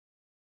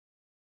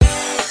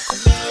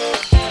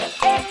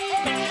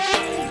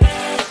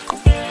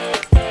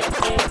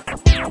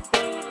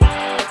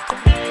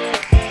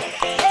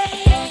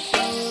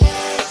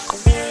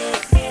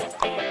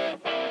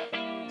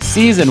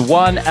Season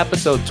 1,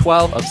 Episode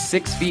 12 of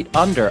 6 Feet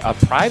Under, A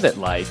Private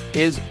Life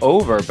is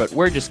over, but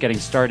we're just getting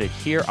started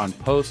here on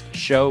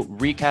post-show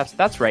recaps.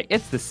 That's right,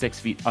 it's the 6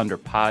 Feet Under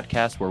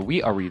podcast where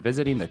we are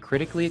revisiting the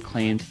critically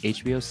acclaimed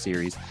HBO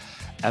series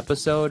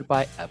episode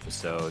by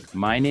episode.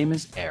 My name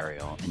is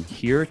Ariel, and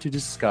here to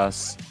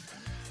discuss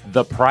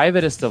the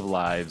privatest of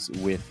lives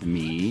with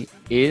me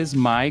is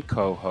my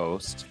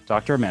co-host,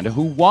 Dr. Amanda,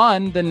 who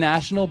won the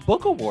National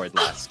Book Award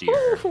last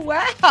year.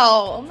 Wow.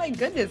 Oh my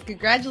goodness.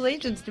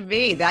 Congratulations to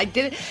me. I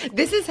did it.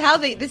 This is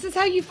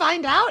how you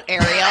find out,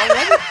 Ariel.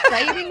 What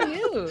exciting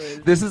news.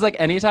 This is like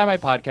anytime I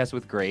podcast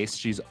with Grace,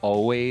 she's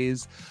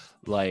always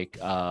like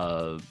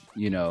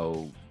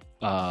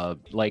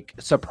like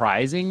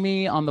surprising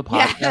me on the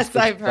podcast. Yes,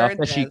 with I've stuff heard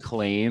that she this.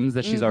 claims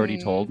that she's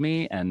already told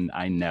me, and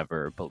I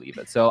never believe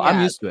it. So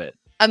I'm used to it.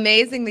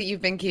 Amazing that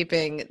you've been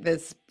keeping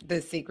this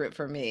secret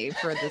from me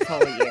for this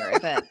whole year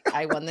that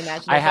I won the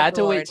National I Book had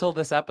to Award. wait till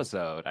this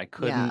episode. I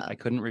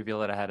couldn't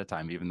reveal it ahead of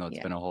time, even though it's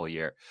been a whole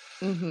year.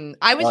 Mm-hmm.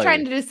 I was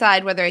trying to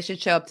decide whether I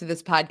should show up to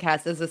this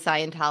podcast as a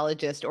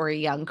Scientologist or a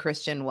young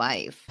Christian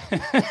wife.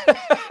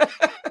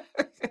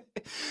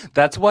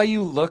 That's why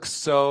you look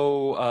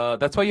so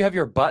that's why you have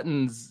your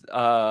buttons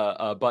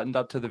buttoned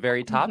up to the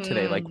very top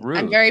today, like Ruth.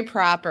 I'm very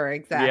proper,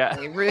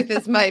 exactly. Yeah. Ruth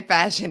is my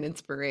fashion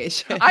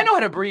inspiration. I know how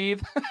to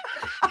breathe.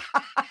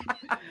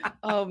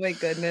 Oh my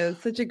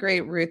goodness, such a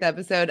great Ruth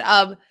episode.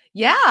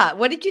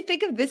 What did you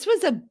think of this?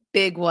 Was a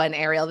big one,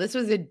 Ariel. This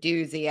was a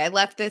doozy. I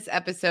left this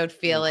episode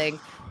feeling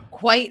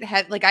quite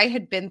like I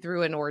had been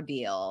through an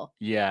ordeal.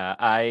 Yeah,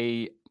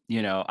 I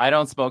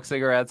don't smoke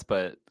cigarettes,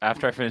 but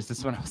after I finished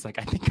this one, I was like,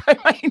 I think I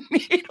might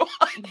need one.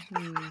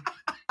 Mm-hmm.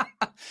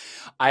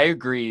 I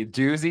agree.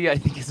 Doozy, I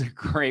think, is a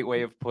great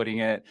way of putting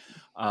it.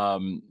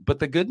 But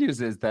the good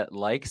news is that,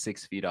 like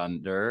 6 Feet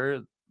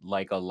Under,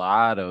 like a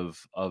lot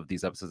of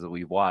these episodes that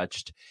we've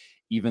watched,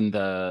 even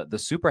the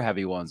super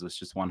heavy ones, which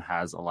just one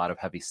has a lot of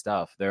heavy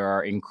stuff, there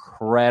are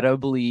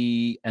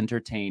incredibly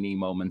entertaining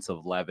moments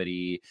of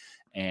levity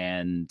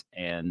and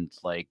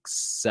like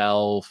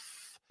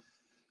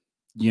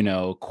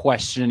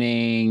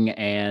questioning,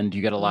 and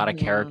you get a lot of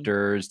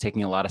characters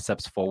taking a lot of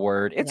steps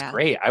forward. It's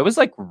great. I was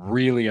like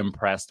really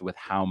impressed with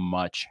how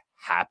much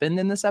happened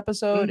in this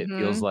episode. It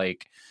feels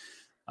like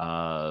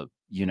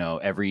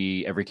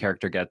every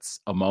character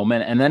gets a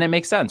moment, and then it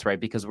makes sense, right?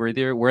 Because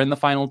we're in the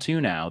final two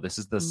now. This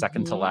is the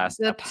second to last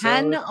the episode.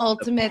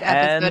 penultimate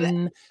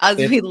episode, as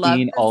we love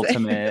to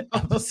ultimate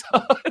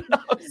episode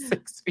of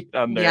 6 Feet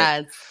Under.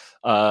 Yes.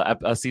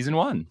 Season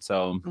 1.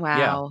 So wow.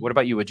 Yeah. What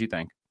about you? What'd you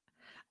think?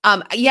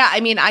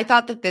 I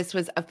thought that this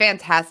was a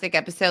fantastic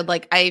episode.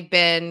 Like, I've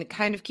been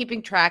kind of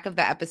keeping track of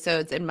the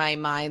episodes in my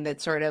mind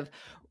that sort of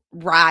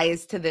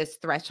rise to this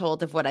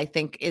threshold of what I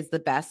think is the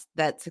best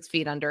that 6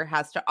 Feet Under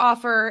has to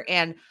offer.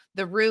 And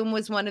The Room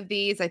was one of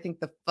these. I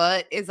think The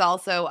Foot is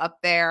also up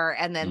there.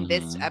 And then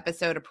this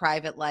episode, A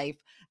Private Life,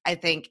 I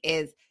think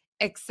is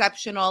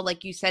exceptional.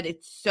 Like you said,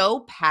 it's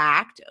so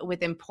packed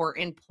with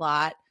important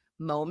plot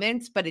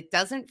moments, but it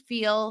doesn't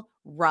feel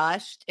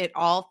rushed. It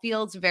all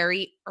feels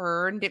very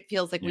earned. It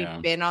feels like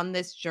we've been on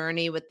this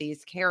journey with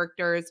these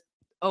characters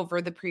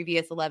over the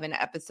previous 11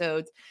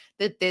 episodes,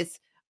 that this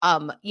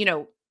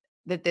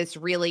that this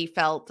really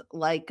felt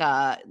like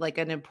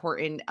an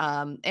important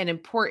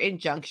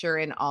juncture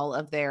in all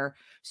of their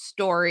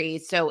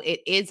stories. So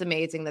it is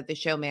amazing that the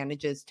show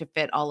manages to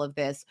fit all of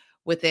this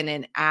within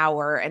an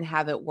hour and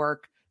have it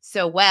work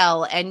so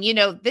well. And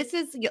this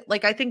is,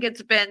 like, I think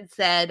it's been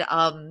said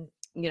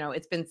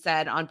it's been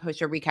said on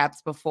post-show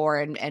recaps before,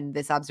 and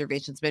this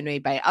observation's been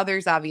made by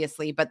others,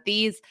 obviously, but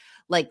these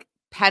like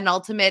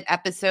penultimate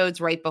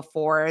episodes right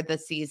before the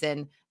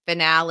season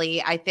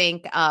finale, I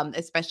think,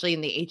 especially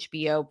in the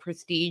HBO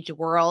prestige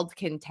world,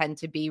 can tend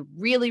to be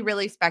really,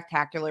 really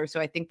spectacular. So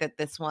I think that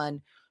this one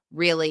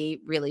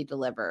really, really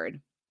delivered.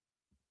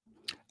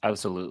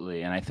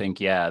 Absolutely. And I think,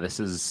 this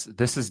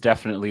is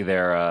definitely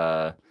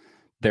their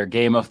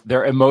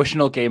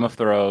emotional Game of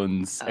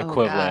Thrones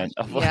equivalent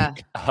of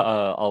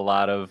a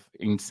lot of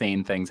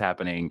insane things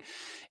happening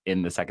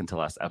in the second to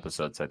last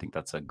episode. So I think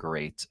that's a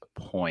great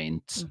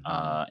point.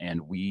 And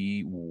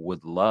we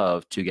would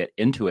love to get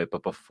into it.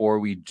 But before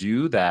we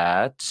do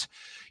that,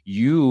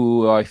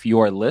 if you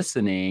are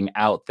listening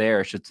out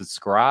there, should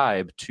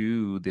subscribe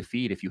to the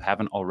feed. If you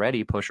haven't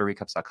already,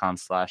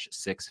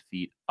 postshowrecaps.com/6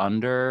 Feet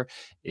Under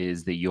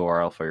is the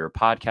URL for your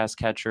podcast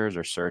catchers,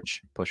 or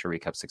search Post Show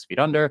Recap 6 Feet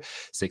Under,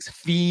 6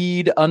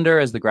 Feed Under,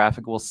 as the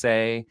graphic will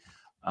say.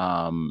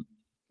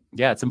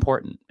 It's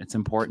important. It's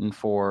important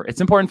for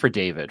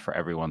David, for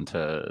everyone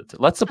to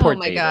let's support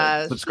David.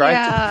 Gosh.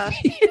 Subscribe to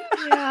the feed.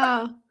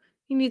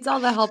 He needs all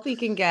the help he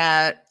can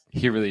get.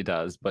 He really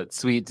does. But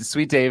sweet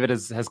David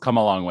has come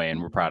a long way,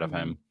 and we're proud of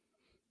him.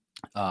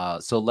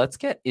 So let's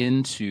get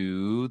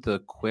into the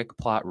quick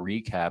plot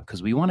recap,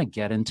 because we want to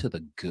get into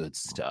the good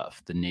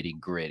stuff, the nitty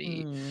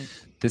gritty.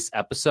 This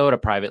episode, A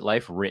Private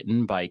Life,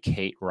 written by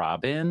Kate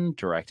Robin,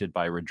 directed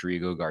by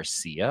Rodrigo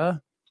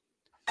Garcia.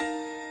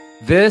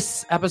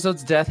 This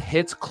episode's death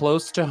hits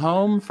close to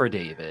home for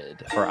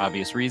David for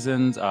obvious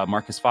reasons.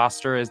 Marcus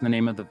Foster is the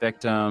name of the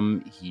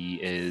victim. He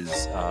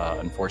is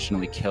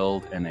unfortunately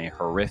killed in a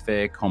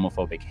horrific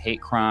homophobic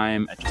hate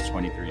crime at just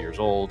 23 years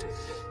old.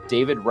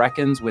 David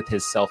reckons with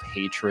his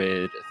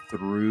self-hatred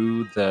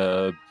through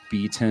the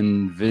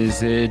beaten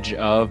visage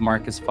of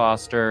Marcus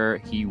Foster.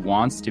 He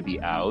wants to be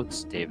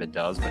out, David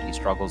does, but he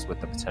struggles with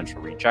the potential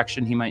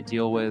rejection he might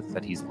deal with,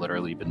 that he's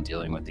literally been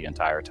dealing with the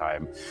entire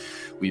time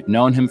we've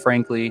known him,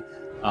 frankly.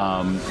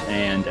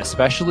 And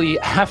especially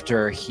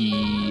after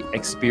he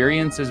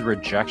experiences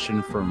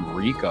rejection from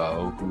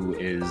Rico, who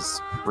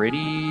is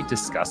pretty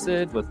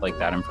disgusted with like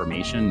that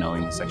information,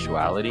 knowing his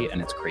sexuality.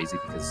 And it's crazy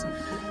because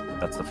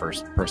that's the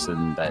first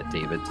person that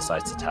David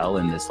decides to tell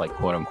in this like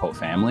quote unquote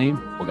family.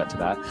 We'll get to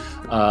that.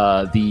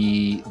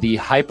 The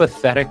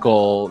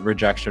hypothetical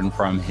rejection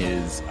from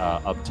his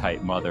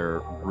uptight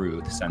mother,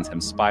 Ruth, sends him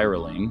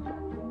spiraling.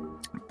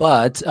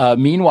 But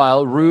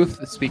meanwhile,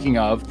 Ruth, speaking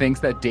of, thinks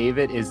that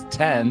David is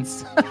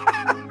tense.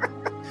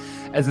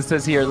 As it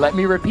says here, let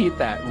me repeat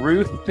that.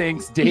 Ruth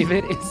thinks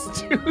David is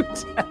too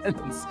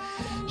tense.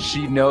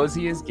 She knows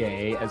he is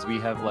gay, as we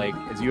have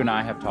as you and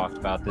I have talked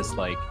about this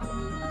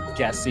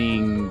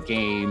guessing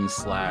game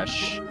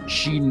 /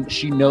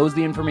 she knows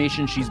the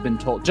information she's been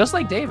told, just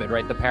like David,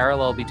 right? The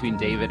parallel between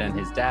David and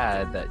his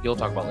dad that you'll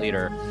talk about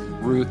later.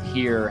 Ruth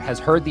here has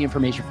heard the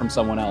information from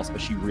someone else,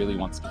 but she really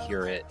wants to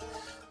hear it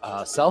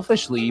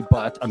selfishly,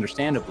 but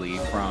understandably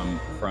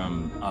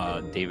from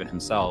David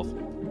himself.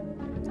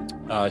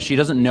 She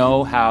doesn't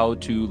know how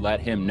to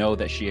let him know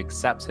that she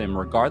accepts him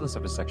regardless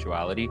of his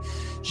sexuality.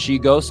 She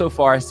goes so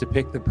far as to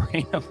pick the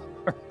brain of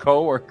her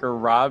coworker,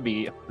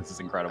 Robbie. This is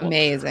incredible.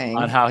 Amazing.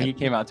 On how he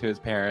came out to his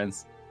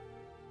parents.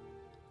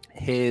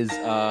 His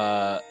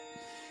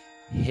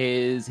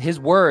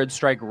words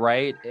strike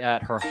right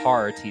at her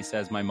heart. He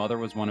says, my mother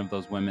was one of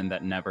those women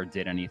that never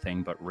did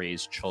anything but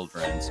raise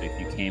children. So if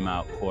you came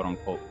out quote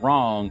unquote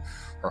wrong,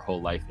 her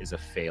whole life is a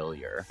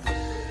failure.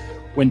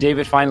 When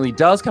David finally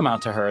does come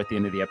out to her at the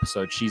end of the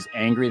episode, she's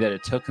angry that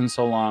it took him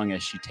so long,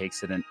 as she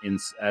takes it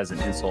as an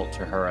insult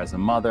to her as a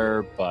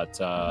mother.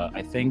 But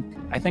I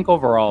think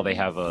overall they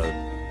have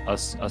a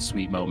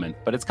sweet moment,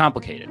 but it's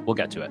complicated. We'll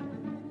get to it.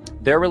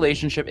 Their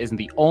relationship isn't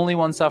the only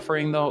one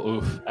suffering, though.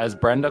 Oof. As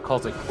Brenda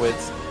calls it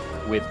quits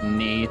with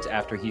Nate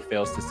after he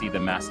fails to see the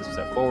massive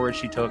step forward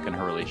she took in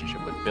her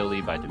relationship with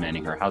Billy by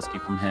demanding her house key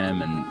from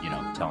him and,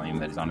 telling him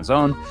that he's on his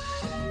own.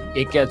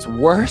 It gets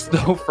worse,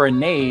 though, for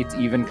Nate,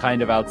 even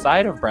kind of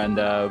outside of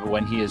Brenda,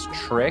 when he is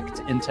tricked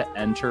into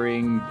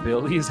entering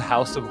Billy's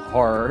House of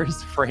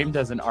Horrors, framed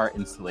as an art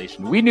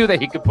installation. We knew that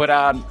he could put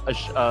on an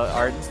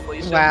art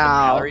installation at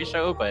a gallery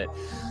show, but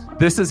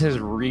this is his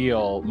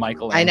real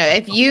Michelangelo. I know.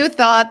 If you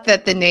thought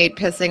that the Nate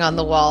pissing on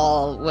the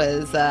wall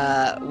was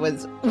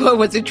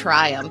a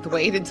triumph,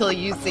 wait until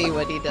you see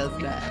what he does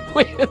next.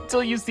 Wait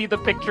until you see the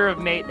picture of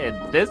Nate in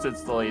this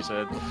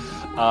installation.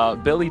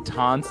 Billy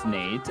taunts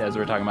Nate, as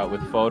we're talking about,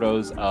 with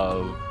photos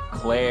of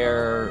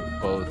Claire,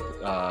 both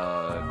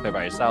Claire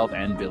by herself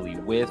and Billy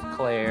with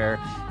Claire,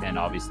 and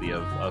obviously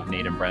of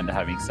Nate and Brenda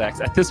having sex.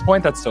 At this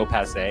point, that's so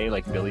passé,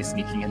 like Billy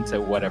sneaking into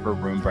whatever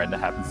room Brenda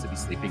happens to be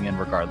sleeping in,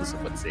 regardless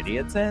of what city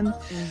it's in,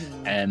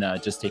 and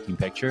just taking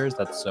pictures.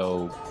 That's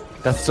so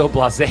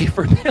blasé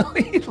for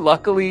Billy.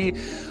 Luckily,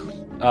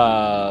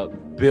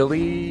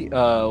 Billy,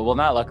 well,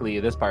 not luckily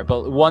this part,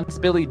 but once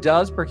Billy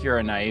does procure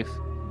a knife,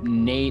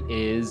 Nate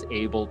is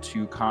able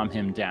to calm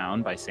him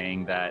down by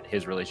saying that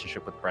his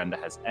relationship with Brenda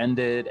has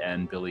ended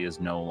and Billy is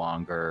no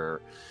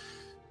longer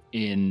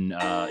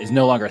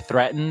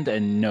threatened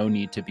and no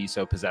need to be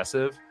so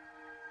possessive.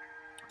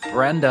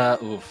 Brenda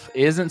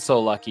isn't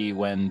so lucky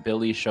when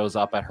Billy shows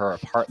up at her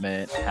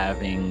apartment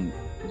having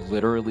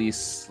literally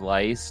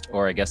sliced,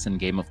 or I guess in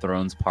Game of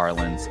Thrones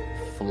parlance,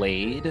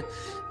 flayed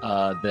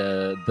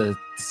the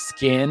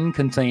skin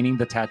containing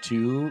the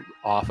tattoo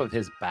off of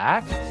his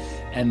back,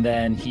 and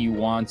then he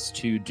wants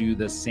to do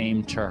the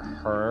same to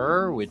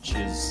her, which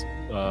is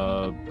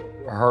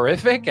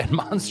horrific and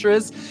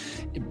monstrous.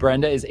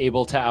 Brenda is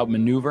able to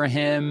outmaneuver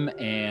him,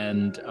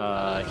 and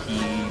he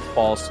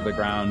falls to the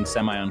ground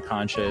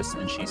semi-unconscious,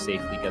 and she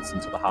safely gets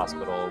into the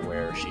hospital,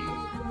 where she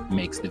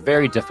makes the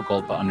very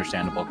difficult but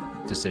understandable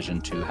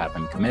decision to have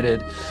him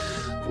committed.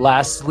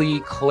 Lastly,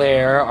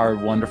 Claire, our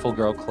wonderful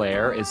girl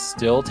Claire, is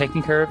still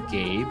taking care of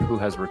Gabe, who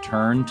has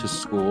returned to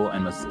school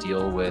and must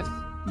deal with,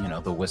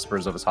 the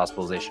whispers of his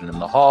hospitalization in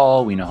the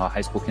hall. We know how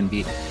high school can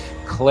be.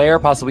 Claire,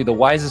 possibly the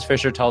wisest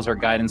Fisher, tells her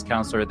guidance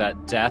counselor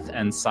that death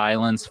and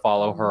silence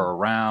follow her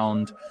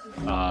around.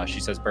 She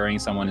says burying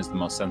someone is the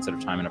most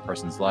sensitive time in a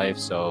person's life,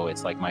 so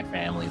it's like my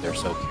family. They're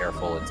so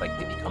careful. It's like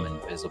they become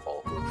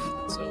invisible.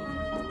 So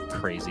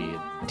crazy,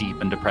 deep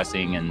and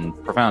depressing and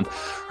profound.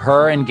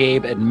 Her and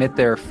Gabe admit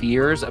their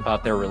fears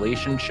about their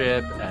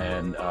relationship,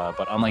 and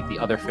but unlike the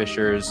other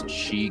Fishers,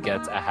 she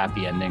gets a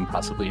happy ending,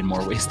 possibly in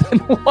more ways than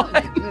one.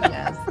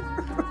 Yes.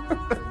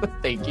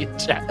 Thank you,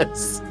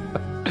 Jess.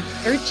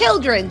 They're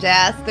children,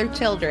 Jess. They're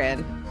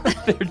children.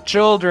 They're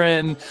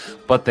children,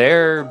 but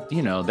they're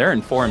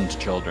informed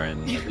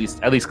children.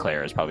 At least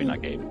Claire is, probably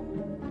not Gabe.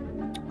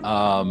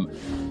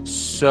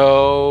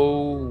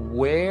 So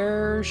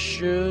where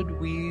should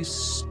we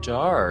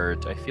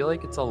start? I feel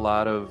like it's a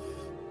lot of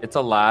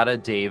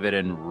David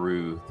and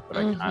Ruth, but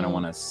I kind of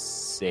want to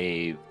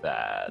save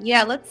that.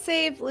 Yeah, let's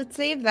save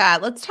that.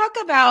 Let's talk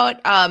about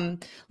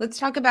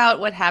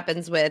what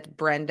happens with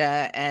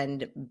Brenda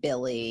and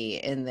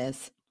Billy in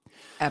this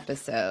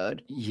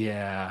episode.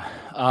 Yeah.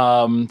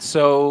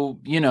 So,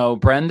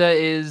 Brenda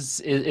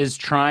is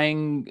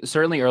trying,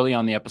 certainly early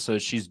on the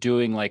episode, she's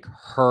doing like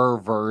her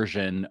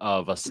version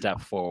of a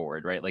step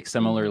forward, right? Like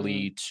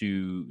similarly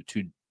to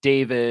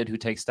David, who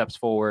takes steps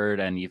forward,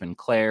 and even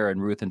Claire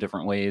and Ruth in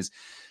different ways.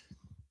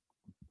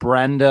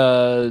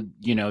 Brenda,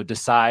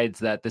 decides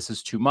that this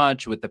is too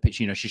much with the,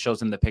 she shows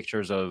him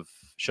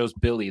shows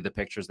Billy the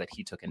pictures that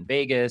he took in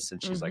Vegas.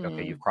 And she's like,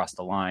 okay, you've crossed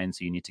the line.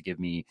 So you need to give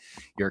me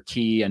your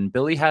key. And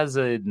Billy he's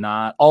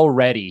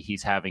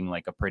having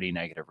like a pretty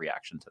negative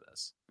reaction to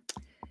this.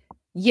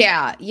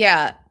 Yeah.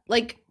 Yeah.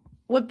 Like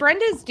what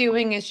Brenda's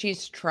doing is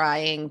she's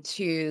trying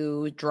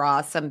to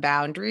draw some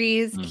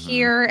boundaries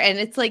here. And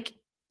it's like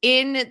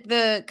in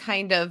the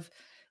kind of,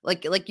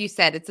 like you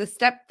said, it's a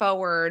step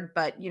forward,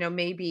 but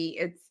maybe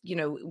it's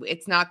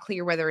it's not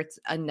clear whether it's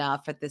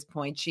enough at this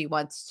point. She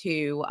wants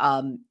to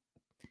have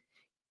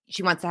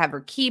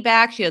her key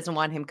back. She doesn't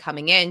want him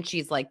coming in.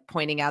 She's like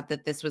pointing out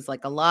that this was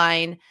like a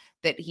line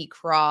that he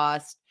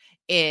crossed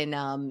in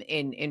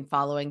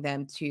following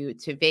them to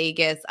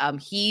Vegas.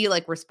 He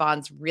like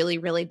responds really,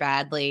 really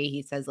badly.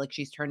 He says like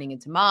she's turning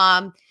into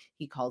mom.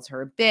 He calls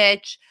her a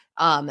bitch.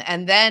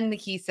 And then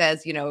he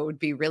says, it would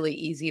be really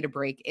easy to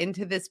break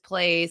into this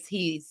place.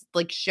 He's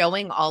like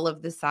showing all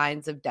of the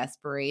signs of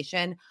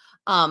desperation.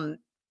 I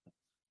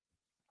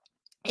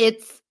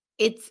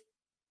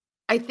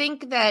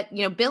think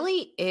that,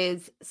 Billy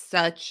is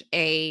such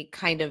a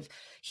kind of,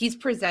 he's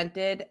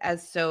presented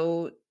as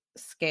so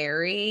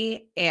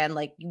scary and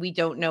like, we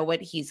don't know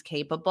what he's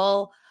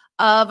capable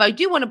of. I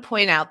do want to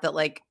point out that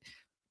like,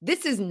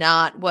 this is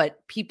not what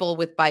people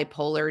with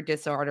bipolar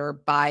disorder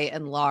by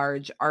and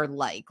large are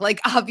like.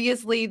 Like,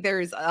 obviously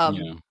there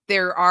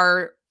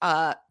are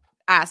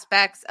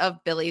aspects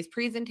of Billy's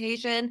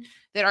presentation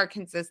that are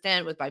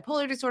consistent with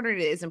bipolar disorder.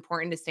 It is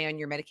important to stay on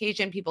your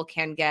medication. People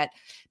can get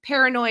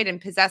paranoid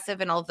and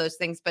possessive and all of those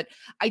things, but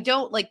I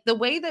don't like the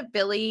way that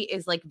Billy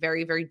is like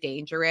very, very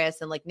dangerous.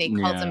 And like Nate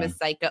calls him a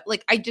psycho.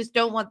 Like, I just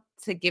don't want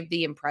to give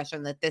the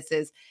impression that this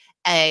is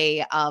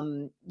a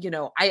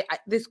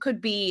this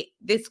could be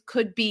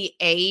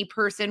a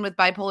person with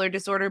bipolar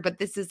disorder, but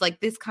this is like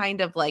this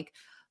kind of like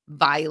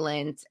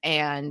violent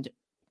and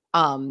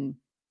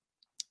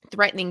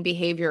threatening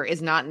behavior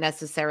is not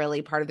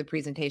necessarily part of the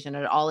presentation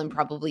at all, and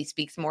probably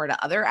speaks more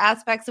to other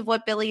aspects of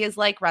what Billy is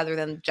like rather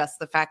than just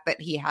the fact that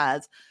he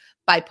has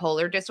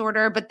bipolar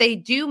disorder. But they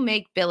do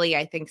make Billy,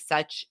 I think,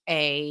 such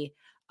a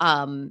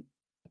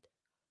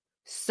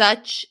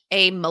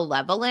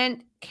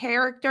malevolent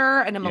character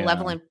and a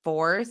malevolent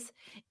force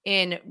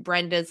in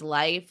Brenda's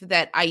life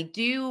that I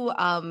do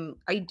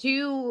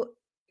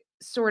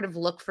sort of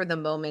look for the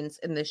moments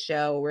in the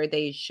show where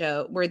they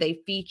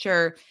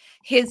feature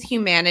his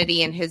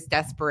humanity and his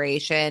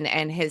desperation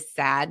and his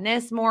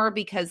sadness more,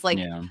 because like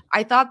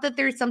I thought that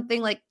there's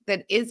something like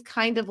that is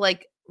kind of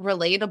like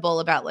relatable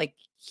about like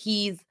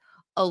he's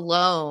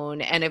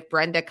alone, and if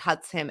Brenda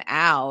cuts him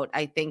out,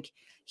 I think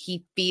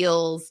he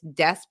feels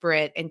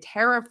desperate and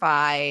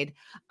terrified.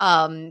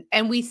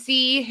 And we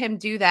see him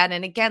do that.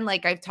 And again,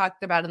 like I've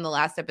talked about in the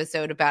last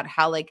episode about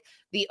how like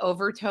the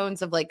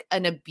overtones of like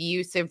an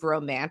abusive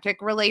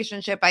romantic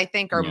relationship, I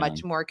think are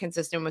much more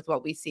consistent with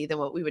what we see than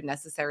what we would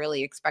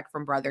necessarily expect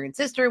from brother and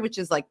sister, which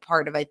is like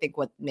part of, I think,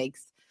 what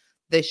makes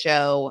the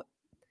show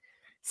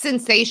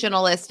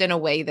sensationalist in a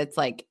way that's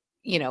like,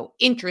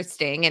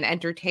 interesting and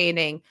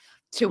entertaining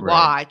to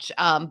watch.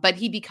 But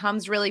he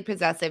becomes really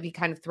possessive. He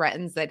kind of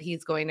threatens that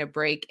he's going to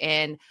break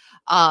in.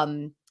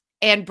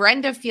 And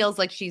Brenda feels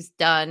like she's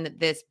done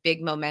this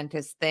big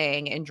momentous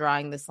thing in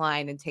drawing this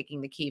line and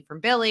taking the key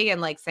from Billy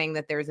and like saying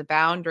that there's a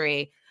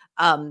boundary.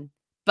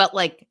 But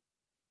like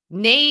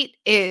Nate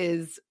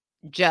is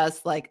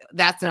just like,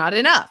 that's not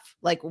enough.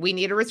 Like, we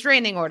need a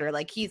restraining order.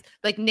 Like, he's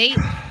like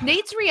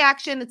Nate's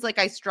reaction, it's like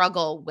I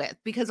struggle with,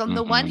 because on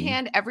the one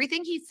hand,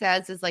 everything he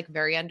says is like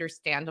very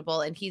understandable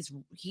and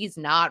he's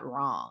not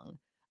wrong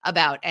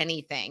about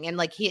anything. And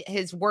like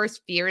his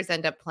worst fears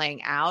end up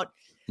playing out.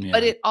 Yeah.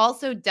 But it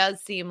also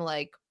does seem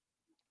like,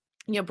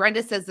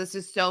 Brenda says, this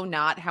is so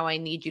not how I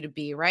need you to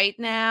be right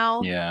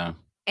now. Yeah.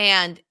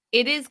 And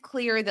it is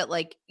clear that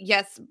like,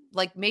 yes,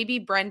 like maybe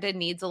Brenda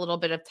needs a little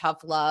bit of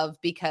tough love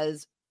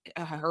because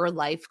her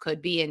life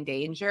could be in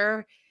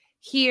danger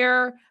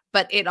here,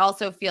 but it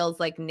also feels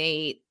like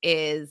Nate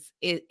is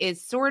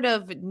sort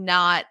of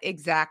not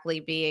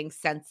exactly being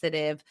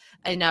sensitive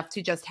enough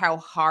to just how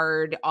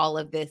hard all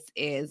of this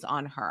is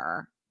on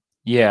her.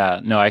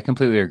 Yeah, no, I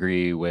completely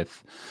agree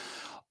with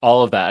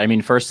all of that. I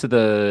mean, first to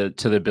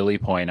the Billy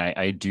point,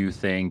 I do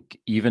think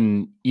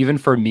even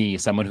for me,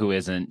 someone who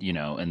isn't,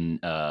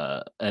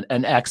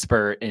 an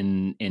expert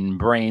in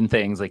brain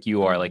things like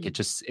you are, like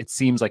it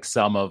seems like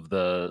some of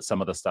the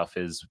stuff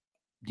is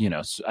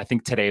I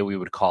think today we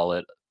would call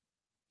it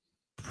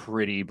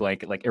pretty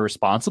like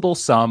irresponsible,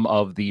 some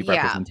of the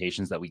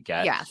representations that we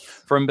get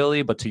from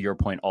Billy. But to your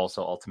point,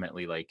 also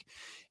ultimately, like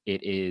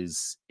it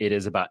is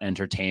about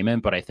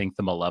entertainment. But I think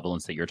the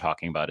malevolence that you're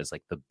talking about is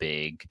like the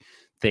big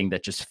thing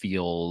that just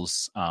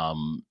feels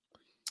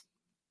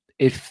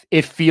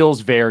it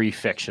feels very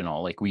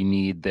fictional. Like we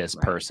need this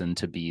person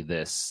to be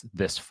this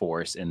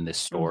force in this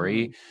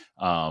story.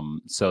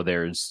 So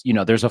there's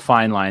a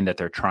fine line that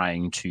they're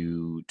trying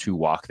to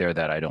walk there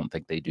that I don't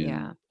think they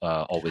do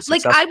always.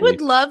 Like I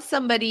would love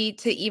somebody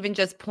to even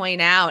just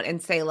point out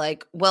and say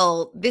like,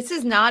 well, this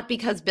is not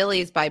because Billy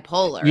is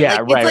bipolar.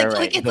 Yeah, like,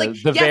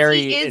 yes,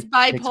 he is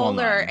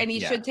bipolar and he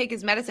should take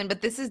his medicine,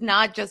 but this is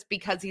not just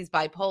because he's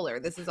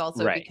bipolar. This is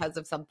also because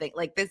of something.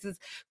 Like this is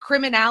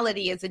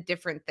criminality is a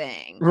different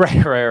thing.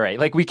 Right.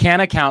 Like we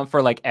can't account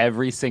for like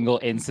every single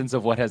instance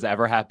of what has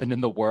ever happened in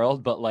the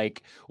world, but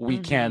like we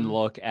can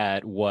look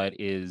at what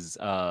is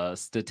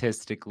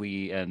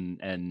statistically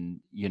and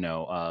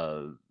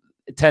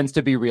it tends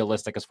to be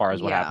realistic as far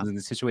as what happens in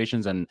these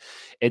situations. And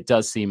it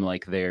does seem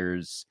like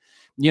there's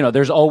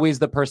always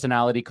the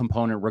personality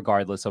component,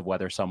 regardless of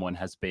whether someone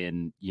has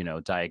been,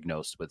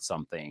 diagnosed with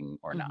something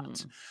or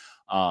not.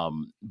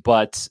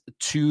 But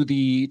to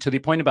the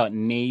point about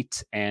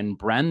Nate and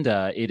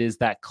Brenda, it is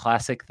that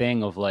classic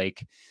thing of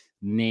like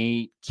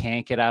Nate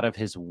can't get out of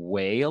his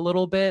way a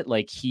little bit.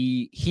 Like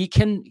he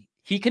can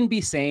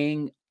be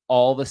saying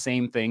all the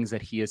same things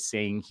that he is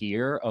saying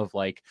here of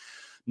like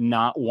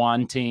not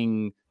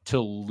wanting to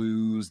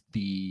lose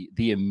the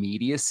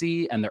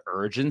immediacy and the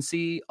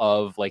urgency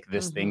of like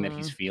this thing that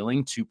he's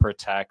feeling to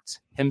protect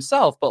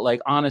himself. But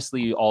like,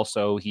 honestly,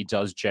 also he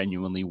does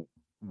genuinely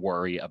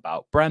worry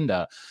about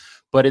Brenda.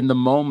 But in the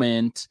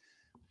moment,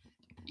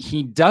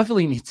 he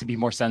definitely needs to be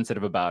more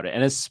sensitive about it.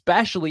 And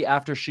especially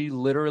after she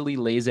literally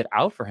lays it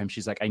out for him.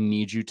 She's like, I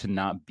need you to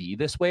not be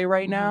this way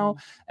right now.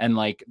 And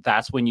like,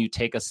 that's when you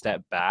take a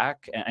step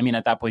back. I mean,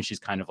 at that point, she's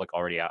kind of like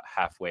already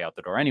halfway out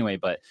the door anyway,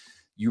 but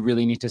you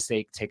really need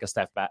to take a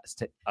step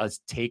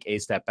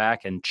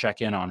back and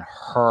check in on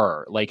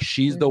her. Like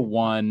she's the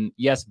one.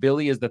 Yes,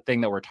 Billy is the thing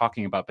that we're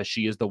talking about, but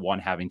she is the one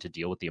having to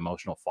deal with the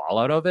emotional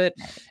fallout of it.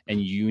 And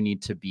you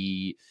need to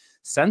be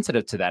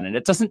sensitive to that. And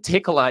it doesn't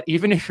take a lot,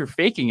 even if you're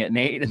faking it,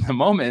 Nate, in the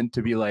moment,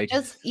 to be like,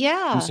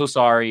 I'm so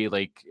sorry.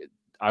 Like,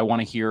 I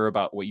want to hear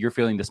about what you're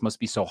feeling. This must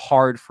be so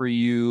hard for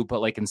you.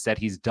 But like, instead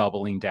he's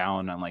doubling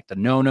down on like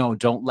no,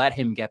 don't let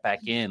him get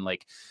back in.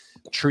 Like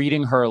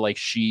treating her like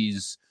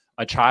she's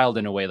a child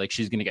in a way, like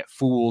she's going to get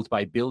fooled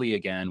by Billy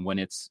again,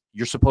 when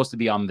you're supposed to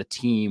be on the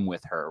team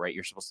with her, right?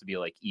 You're supposed to be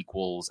like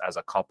equals as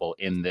a couple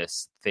in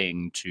this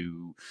thing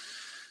to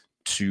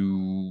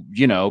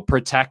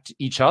protect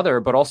each other.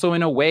 But also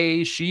in a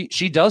way she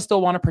does still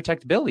want to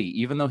protect Billy,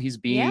 even though he's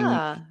being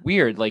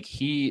weird. Like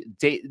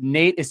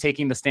Nate is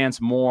taking the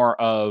stance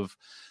more of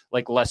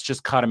like, let's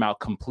just cut him out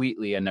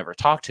completely and never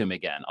talk to him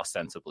again,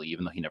 ostensibly,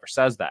 even though he never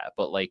says that.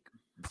 But like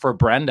for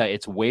Brenda,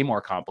 it's way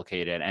more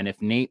complicated. And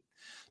if Nate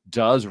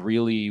does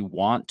really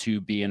want to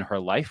be in her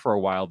life for a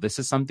while, this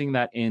is something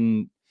that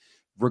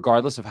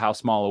regardless of how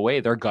small a way,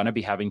 they're gonna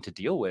be having to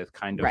deal with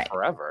kind of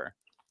forever.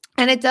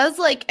 And it does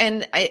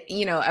and I,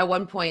 at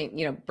one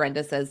point,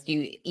 Brenda says, do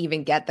you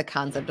even get the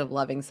concept of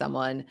loving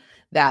someone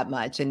that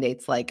much? And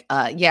Nate's like,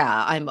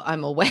 yeah,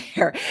 I'm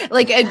aware.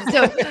 Like, and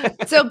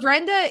so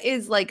Brenda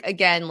is like,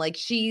 again, like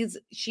she's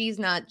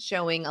not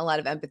showing a lot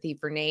of empathy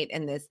for Nate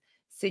in this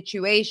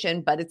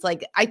situation. But it's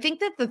like, I think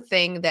that the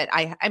thing that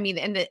I mean,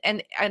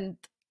 and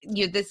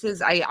this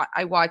is,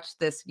 I watched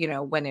this,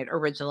 when it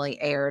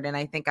originally aired, and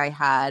I think I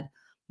had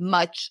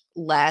much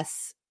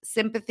less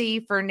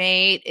sympathy for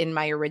Nate in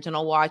my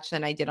original watch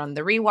than I did on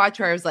the rewatch,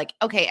 where I was like,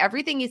 okay,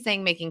 everything he's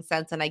saying making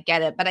sense and I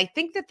get it. But I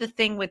think that the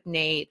thing with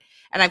Nate,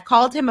 and I've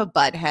called him a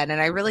butthead, and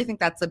I really think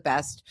that's the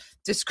best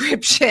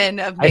description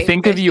of Nate. I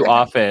think of you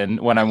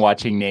often when I'm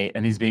watching Nate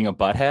and he's being a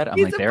butthead.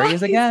 I'm like, there he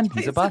is again.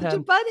 He's a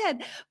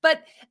butthead.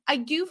 But I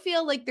do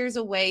feel like there's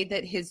a way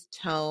that his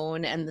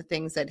tone and the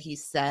things that he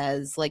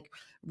says like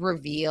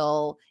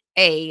reveal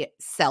a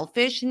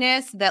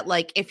selfishness that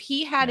like if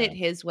he had it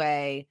his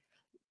way,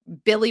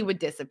 Billy would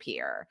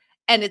disappear.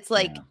 And it's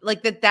like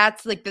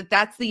that's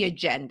the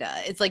agenda.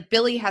 It's like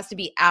Billy has to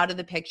be out of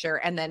the picture,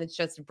 and then it's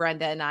just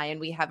Brenda and I, and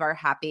we have our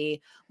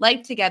happy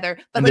life together.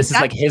 But and this is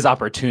like his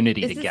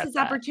opportunity to get his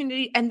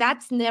opportunity, and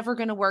that's never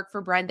going to work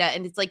for Brenda.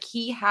 And it's like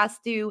he has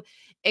to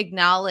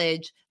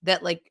acknowledge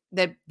that like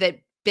that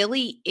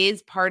Billy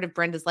is part of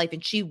Brenda's life,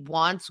 and she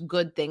wants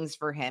good things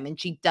for him, and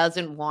she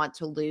doesn't want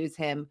to lose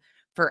him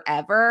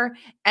forever.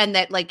 And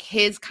that like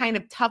his kind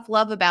of tough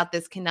love about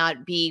this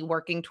cannot be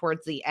working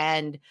towards the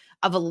end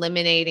of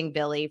eliminating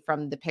Billy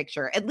from the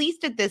picture, at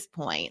least at this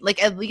point.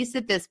 Like at least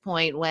at this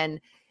point when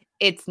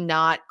it's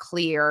not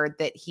clear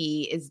that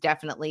he is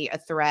definitely a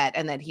threat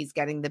and that he's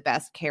getting the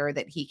best care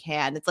that he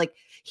can. It's like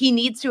he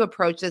needs to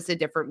approach this a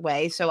different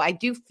way. So I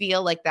do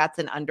feel like that's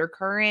an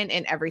undercurrent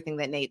in everything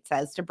that Nate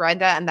says to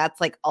Brenda, and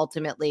that's like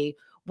ultimately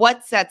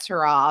what sets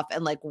her off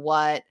and like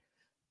what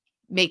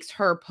makes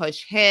her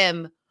push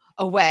him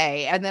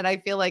away. And then I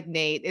feel like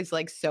Nate is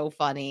like so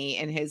funny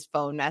in his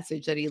phone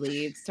message that he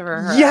leaves to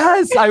her.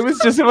 Yes, I was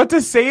just about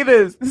to say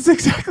this. This is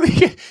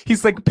exactly.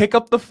 He's like, pick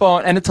up the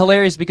phone. And it's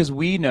hilarious because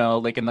we know,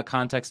 like, in the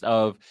context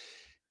of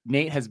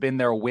Nate has been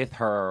there with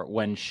her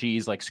when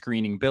she's like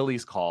screening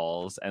Billy's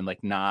calls and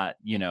like not,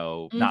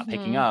 not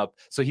picking up.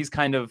 So he's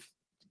kind of,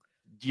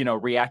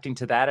 reacting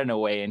to that in a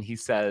way. And he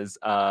says,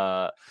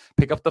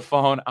 pick up the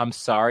phone. I'm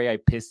sorry I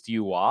pissed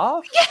you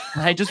off. Yeah.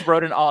 And I just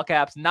wrote in all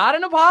caps, not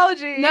an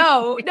apology.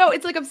 No,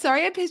 it's like, I'm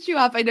sorry I pissed you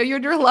off. I know you're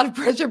under a lot of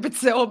pressure, but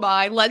so am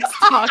I. Let's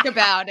talk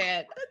about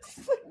it.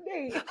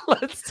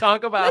 Let's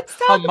talk about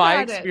how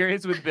my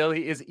experience with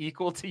Billy is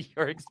equal to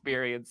your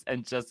experience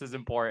and just as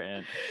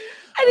important.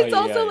 And it's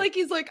also like,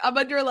 he's like, I'm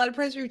under a lot of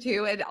pressure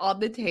too. And on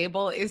the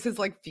table is his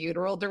like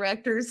funeral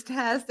director's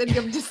test. And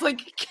I'm just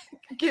like,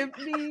 give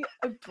me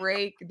a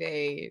break,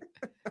 Nate.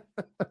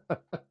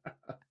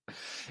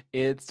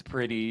 It's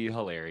pretty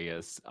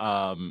hilarious.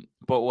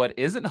 But what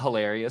isn't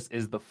hilarious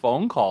is the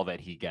phone call that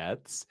he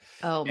gets.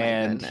 Oh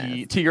my goodness.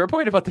 He, to your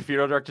point about the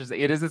funeral directors,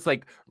 it is this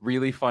like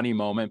really funny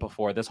moment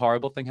before this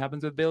horrible thing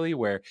happens with Billy,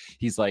 where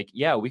he's like,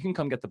 "Yeah, we can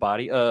come get the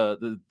body,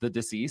 the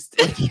deceased."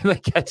 And he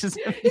like catches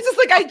him. He's just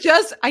like,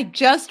 I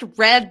just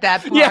read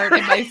that part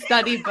in my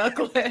study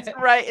booklet.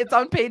 Right, it's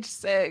on page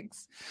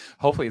 6.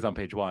 Hopefully, it's on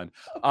page 1.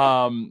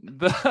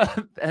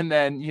 And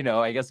then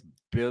I guess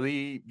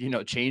Billy,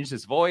 changed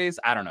his voice.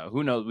 I don't know.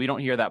 Who knows? We don't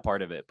hear that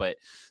part of it, but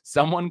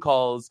someone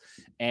calls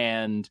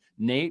and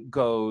Nate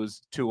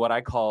goes to what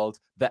I called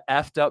the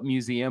effed up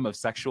Museum of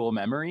Sexual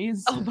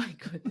Memories. Oh my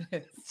goodness.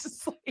 It's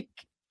just like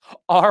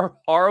our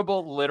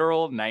horrible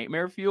literal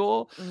nightmare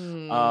fuel.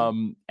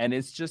 And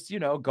it's just,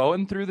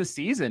 going through the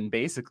season,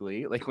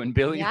 basically, like when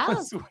Billy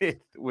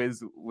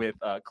was with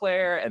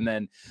Claire, and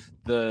then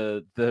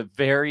the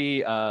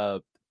very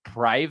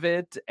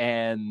private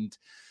and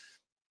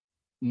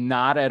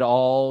not at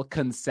all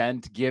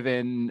consent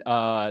given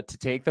to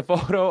take the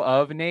photo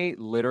of Nate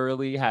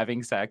literally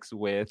having sex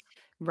with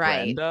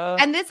Brenda.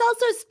 And this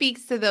also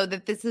speaks to, though,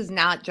 that this is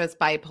not just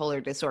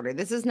bipolar disorder.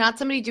 This is not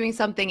somebody doing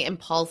something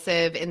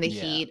impulsive in the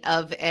heat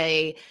of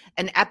an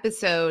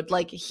episode.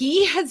 Like,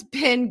 he has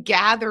been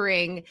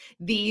gathering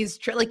these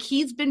like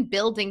he's been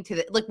building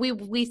to like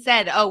we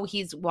said, oh,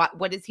 he's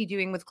what is he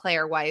doing with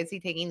Claire? Why is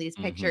he taking these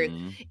pictures?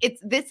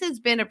 This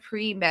has been a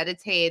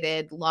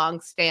premeditated,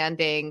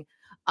 long-standing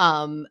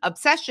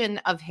obsession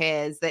of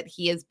his that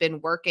he has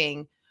been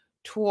working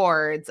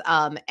towards.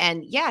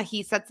 And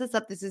he sets this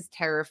up. This is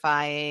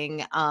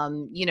terrifying.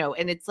 And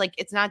it's like,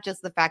 it's not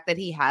just the fact that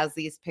he has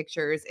these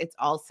pictures, it's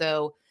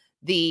also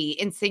the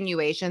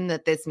insinuation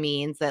that this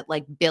means that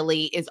like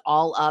Billy is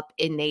all up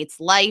in Nate's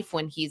life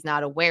when he's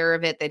not aware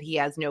of it, that he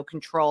has no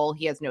control,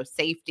 he has no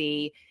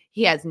safety,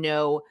 he has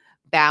no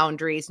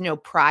boundaries, no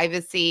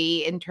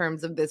privacy in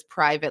terms of this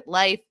private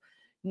life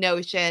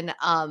notion.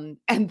 And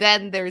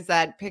then there's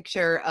that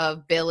picture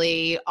of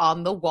Billy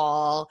on the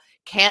wall.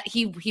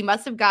 He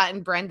must have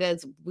gone with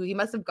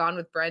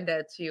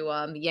Brenda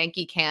to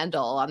Yankee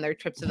Candle on their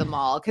trip to the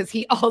mall, because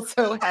he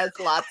also has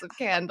lots of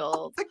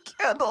candles. The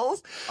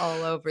candles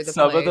all over the place.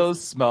 Some of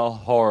those smell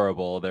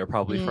horrible. They're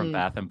probably from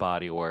Bath and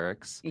Body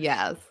Works.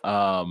 Yes.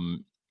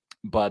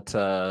 But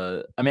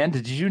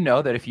Amanda, did you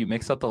know that if you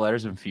mix up the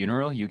letters in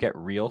funeral, you get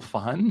real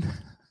fun?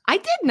 I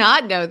did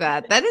not know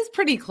that. That is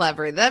pretty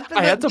clever.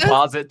 I had to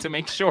pause it to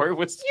make sure it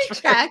was true.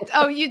 Checked.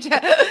 Oh, you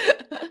checked.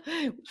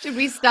 Should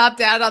we stop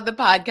down on the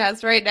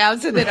podcast right now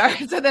so that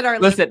our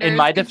listen? In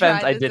my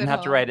defense, I didn't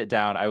have to write it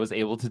down. I was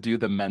able to do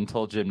the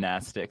mental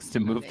gymnastics to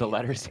move the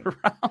letters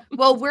around.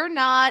 Well, we're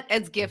not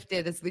as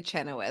gifted as the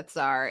Chenoweths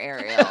are,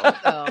 Ariel.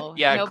 So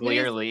yeah,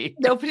 clearly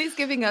nobody's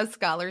giving us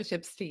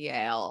scholarships to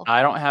Yale.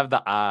 I don't have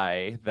the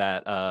eye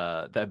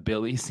that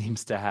Billy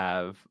seems to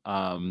have.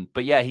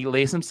 But yeah, he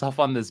lays himself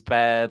on this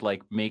bed,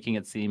 like making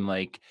it seem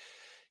like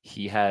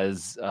he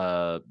has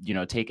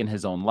taken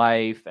his own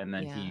life, and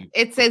then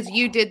it says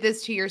you did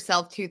this to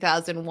yourself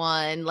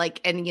 2001,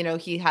 like, and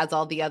he has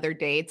all the other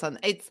dates on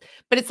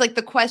but it's like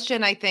the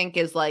question I think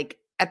is like,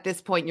 at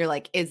this point you're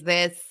like, is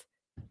this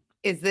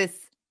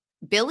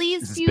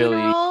Billy's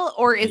funeral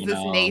or is this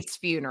Nate's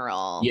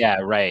funeral?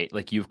 Yeah, right.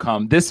 Like, you've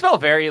come. This felt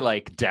very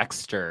like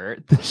Dexter,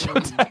 the show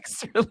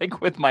Dexter,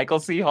 like with Michael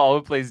C. Hall,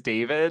 who plays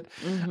David.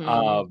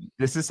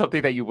 This is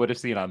something that you would have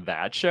seen on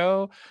that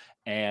show,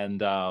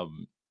 and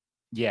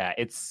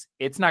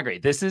it's not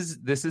great. This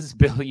is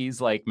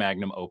Billy's like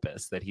magnum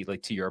opus that he,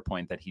 like, to your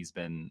point, that he's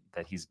been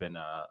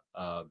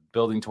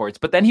building towards.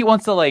 But then he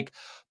wants to like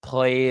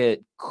play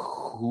it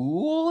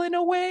cool in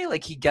a way.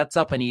 Like, he gets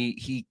up and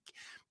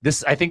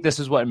I think this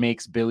is what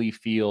makes Billy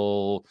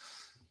feel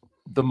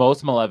the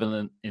most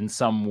malevolent in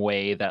some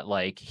way, that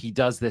like he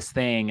does this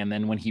thing, and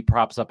then when he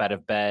props up out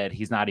of bed,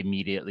 he's not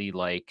immediately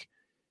like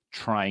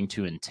trying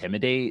to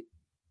intimidate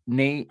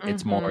Nate.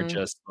 It's more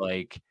just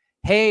like,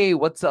 hey,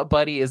 what's up,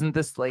 buddy? Isn't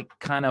this like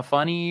kind of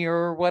funny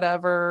or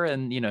whatever?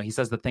 And he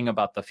says the thing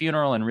about the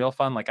funeral and real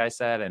fun, like I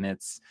said, and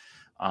it's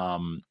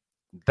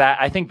that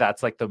I think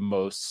that's like the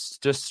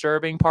most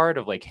disturbing part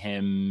of like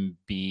him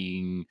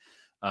being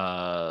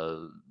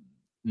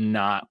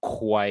not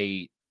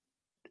quite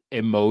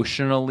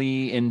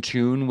emotionally in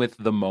tune with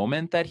the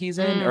moment that he's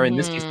in, or in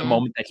this case, the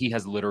moment that he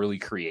has literally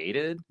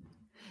created.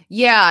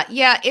 Yeah,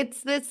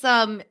 it's this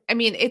I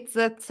mean, it's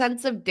a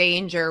sense of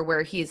danger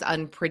where he's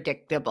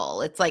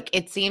unpredictable. It's like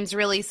it seems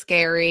really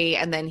scary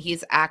and then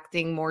he's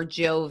acting more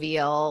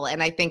jovial,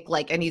 and I think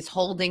and he's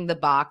holding the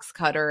box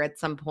cutter at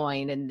some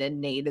point, and then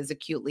Nate is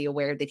acutely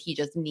aware that he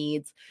just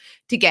needs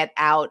to get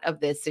out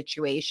of this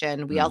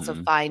situation. We also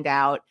find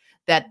out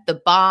that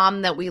the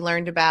bomb that we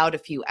learned about a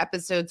few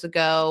episodes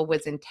ago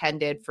was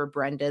intended for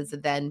Brenda's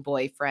then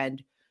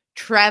boyfriend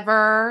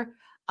Trevor.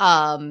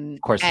 Of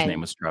course, his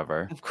name was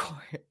Trevor. Of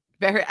course.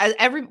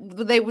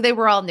 They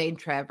were all named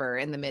Trevor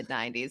in the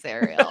mid-90s,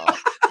 Ariel.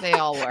 They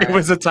all were. It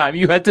was a time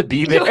you had to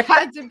be there. You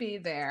had to be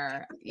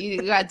there.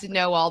 You had to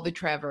know all the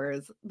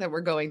Trevors that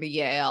were going to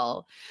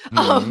Yale.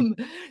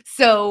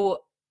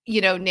 So,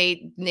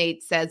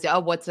 Nate says,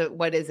 "Oh,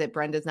 what is it?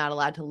 Brenda's not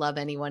allowed to love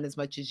anyone as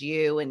much as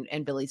you."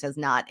 And Billy says,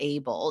 "Not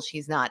able.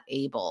 She's not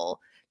able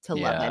to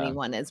love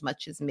anyone as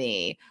much as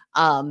me."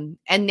 And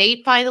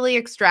Nate finally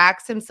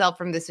extracts himself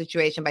from the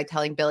situation by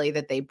telling Billy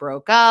that they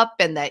broke up,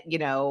 and that,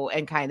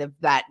 and kind of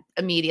that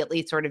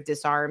immediately sort of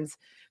disarms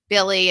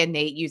Billy, and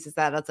Nate uses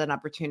that as an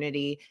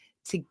opportunity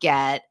to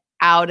get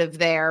out of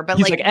there. But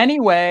he's like,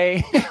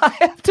 anyway, I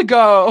have to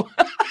go.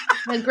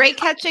 Great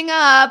catching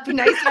up.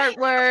 Nice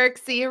artwork.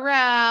 See you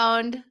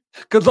around.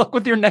 Good luck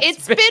with your next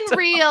It's been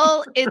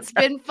real. It's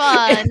been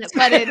fun,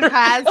 but it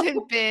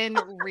hasn't been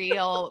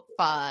real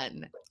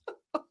fun.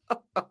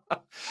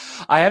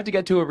 I have to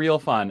get to a real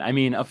fun. I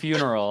mean, a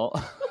funeral.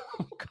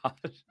 Oh gosh.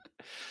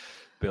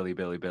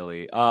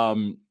 Billy.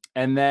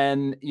 And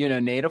then,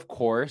 Nate, of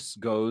course,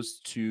 goes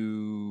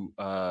to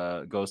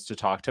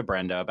talk to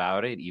Brenda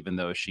about it, even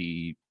though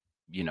she,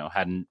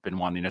 hadn't been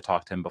wanting to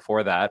talk to him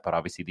before that. But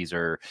obviously these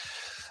are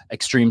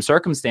extreme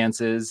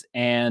circumstances.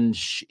 And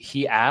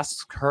he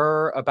asks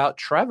her about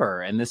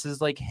Trevor. And this is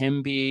like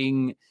him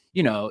being,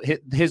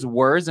 his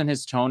words and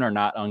his tone are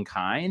not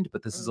unkind,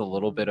 but this is a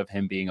little bit of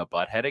him being a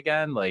butthead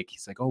again. Like,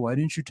 he's like, "Oh, why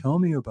didn't you tell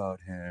me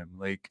about him?"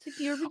 Like,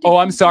 "Oh,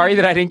 I'm sorry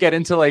that I didn't get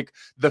into like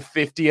the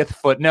 50th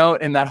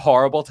footnote in that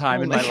horrible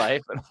time in my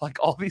life." And like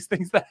all these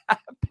things that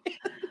happened.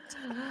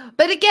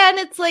 But again,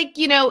 it's like,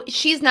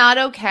 she's not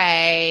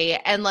okay.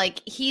 And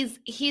like,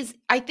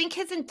 I think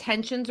his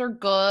intentions are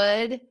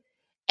good.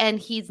 And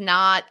he's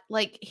not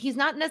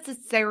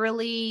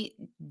necessarily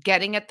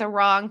getting at the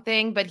wrong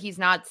thing, but he's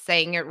not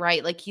saying it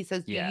right. Like he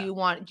says, do you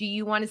want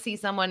to see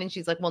someone? And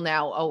she's like, well,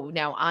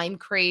 now I'm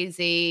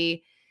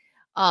crazy.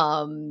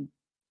 And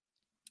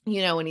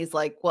he's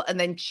like, well, and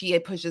then she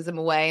pushes him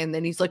away, and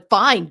then he's like,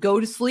 fine, go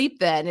to sleep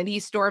then. And he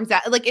storms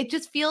out. Like, it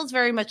just feels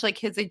very much like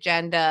his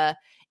agenda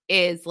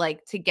is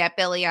like to get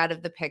Billy out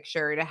of the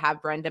picture, to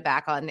have Brenda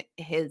back on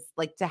to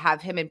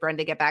have him and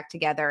Brenda get back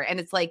together. And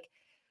it's like,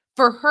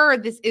 for her,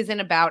 this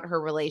isn't about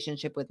her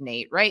relationship with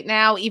Nate right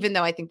now, even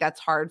though I think that's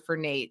hard for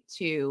Nate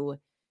to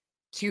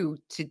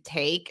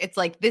take. It's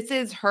like, this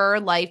is her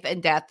life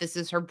and death. This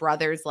is her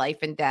brother's life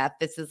and death.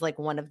 This is like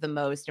one of the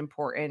most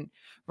important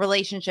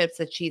relationships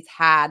that she's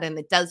had. And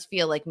it does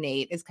feel like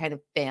Nate is kind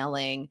of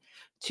failing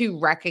to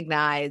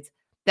recognize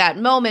that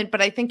moment.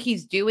 But I think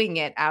he's doing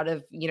it out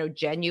of,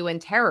 genuine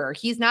terror.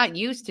 He's not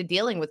used to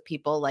dealing with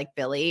people like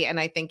Billy. And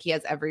I think he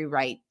has every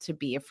right to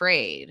be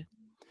afraid.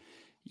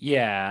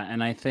 Yeah,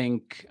 and I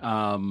think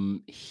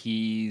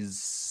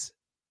he's,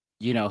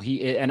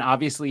 and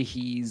obviously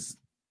he's,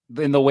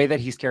 in the way that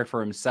he's cared for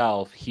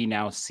himself, he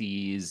now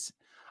sees,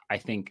 I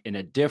think, in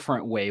a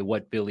different way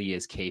what Billy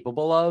is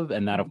capable of,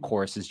 and that, of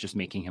course, is just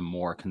making him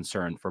more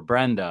concerned for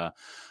Brenda.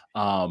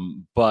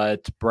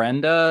 But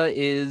Brenda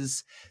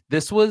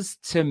this was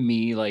to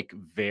me like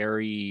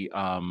very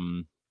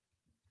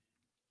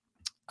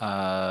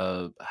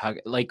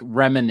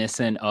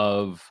reminiscent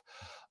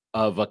of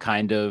a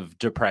kind of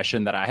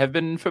depression that I have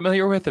been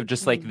familiar with, of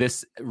just like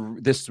this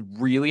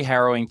really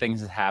harrowing thing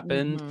has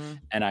happened,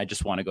 and I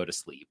just want to go to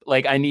sleep.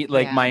 Like, I need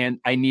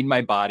I need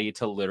my body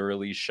to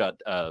literally shut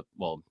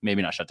well,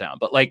 maybe not shut down,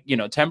 but like,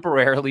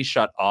 temporarily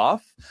shut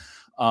off.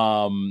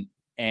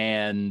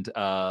 And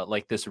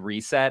like this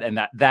reset, and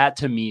that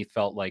to me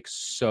felt like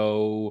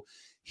so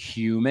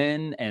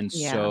human, and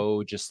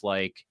so just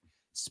like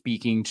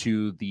speaking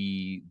to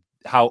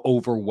how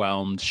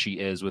overwhelmed she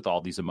is with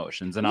all these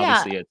emotions. And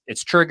obviously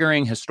it's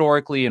triggering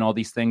historically, and all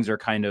these things are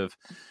kind of,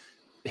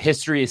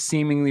 history is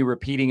seemingly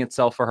repeating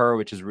itself for her,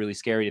 which is really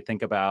scary to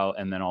think about.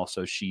 And then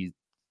also she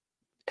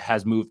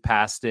has moved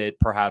past it.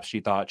 Perhaps she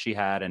thought she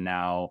had, and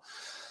now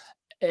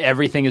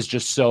everything is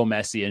just so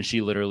messy, and she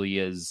literally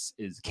is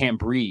can't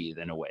breathe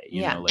in a way,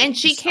 you know, like, and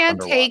she can't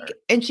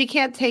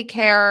take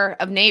care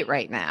of Nate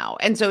right now.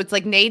 And so it's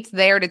like Nate's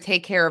there to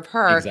take care of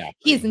her. Exactly.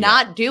 He's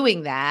not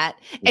doing that,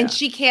 and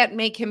she can't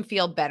make him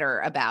feel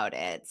better about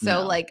it.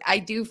 So like, I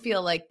do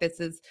feel like this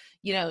is,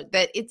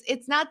 that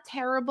it's not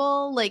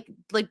terrible,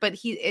 but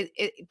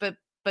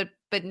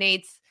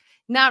Nate's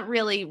not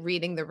really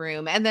reading the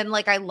room. And then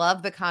like I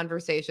love the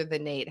conversation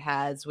that Nate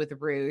has with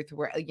Ruth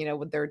where, you know,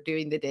 when they're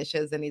doing the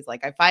dishes and he's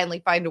like, I finally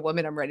find a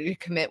woman I'm ready to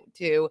commit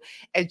to,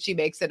 and she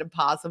makes it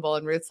impossible.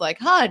 And Ruth's like,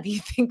 do you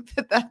think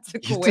that that's a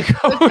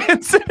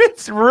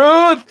coincidence?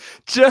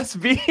 Ruth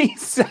just being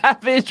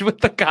savage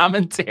with the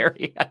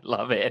commentary. I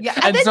love it. Yeah,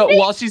 and so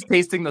while she's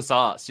tasting the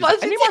sauce, she's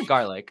like, I need more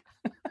garlic.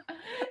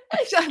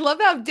 I love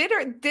how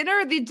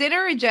the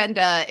dinner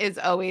agenda is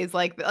always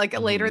like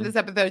later in this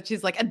episode,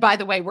 she's like, and by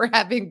the way, we're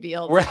having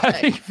veal. We're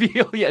having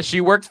veal. Yeah, she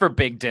works for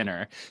Big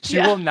Dinner. She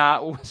will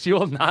not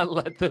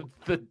let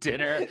the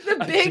dinner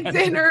the big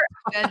dinner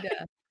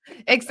agenda.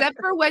 Except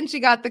for when she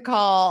got the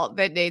call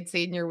that Nate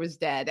Sr. was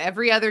dead.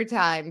 Every other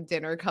time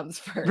dinner comes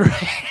first.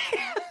 Right.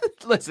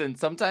 Listen,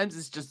 sometimes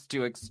it's just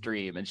too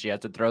extreme and she has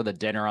to throw the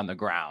dinner on the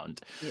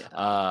ground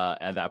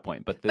at that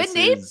point. But Nate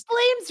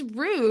blames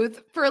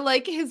Ruth for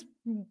like his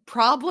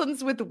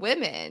problems with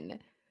women.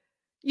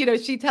 You know,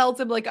 she tells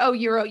him like, oh,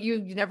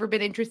 you've never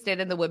been interested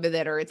in the women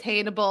that are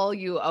attainable.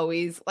 You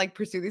always like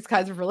pursue these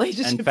kinds of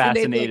relationships. And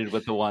fascinated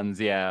with the ones,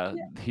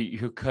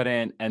 who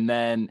couldn't. And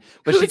then,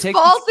 but whose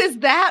fault is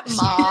that,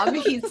 Mom?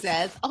 He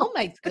says, oh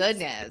my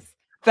goodness.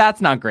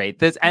 That's not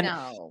great.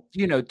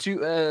 You know,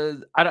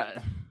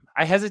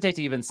 I hesitate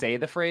to even say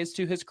the phrase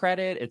to his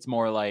credit. It's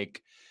more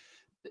like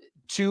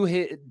to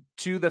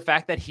the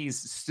fact that he's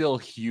still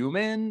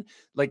human.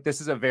 Like,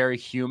 this is a very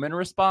human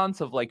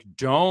response of like,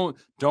 don't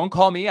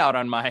call me out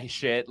on my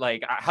shit.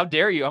 Like, how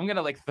dare you? I'm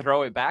gonna like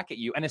throw it back at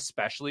you. And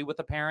especially with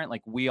a parent,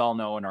 like we all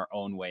know in our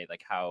own way,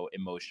 like how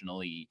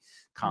emotionally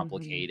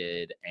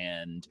complicated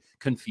and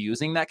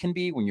confusing that can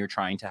be when you're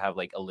trying to have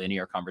like a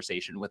linear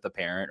conversation with a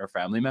parent or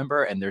family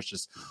member, and there's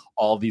just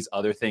all these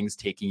other things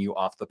taking you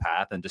off the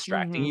path and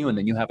distracting you, and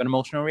then you have an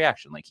emotional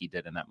reaction like he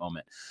did in that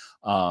moment.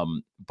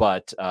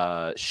 But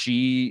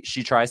she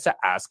tries to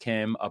ask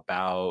him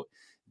about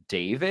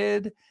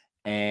David,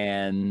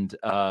 and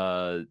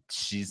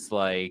she's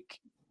like,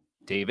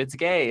 David's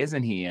gay,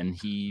 isn't he? And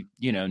he,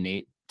 you know,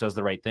 Nate does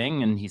the right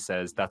thing and he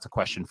says that's a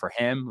question for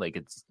him. Like,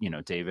 it's, you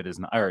know,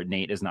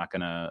 Nate is not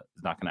gonna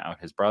out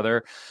his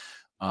brother.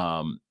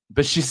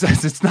 But she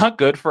says it's not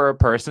good for a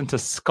person to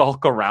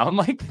skulk around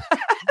like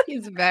that.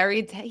 He's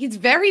very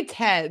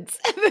tense.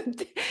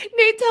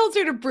 Nate tells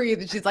her to breathe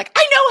and she's like,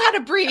 I know how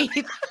to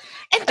breathe.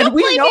 And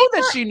we know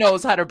that she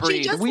knows how to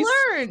breathe. She just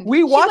learned.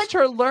 We watched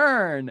her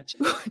learn.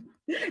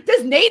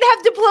 Does Nate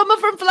have diploma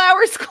from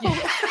flower school?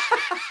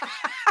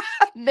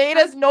 Nate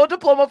has no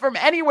diploma from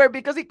anywhere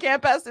because he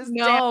can't pass his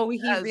No, he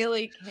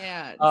really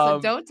can't. So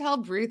don't tell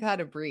Ruth how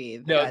to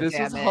breathe. No, this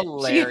was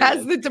hilarious. She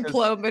has the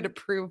diploma to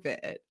prove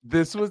it.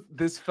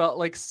 This felt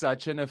like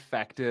such an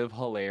effective,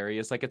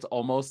 hilarious, like it's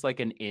almost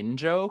like an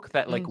in-joke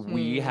that like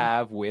we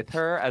have with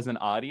her as an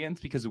audience,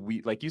 because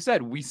we, like you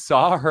said, we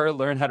saw her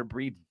learn how to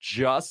breathe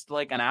just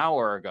like an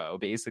hour ago,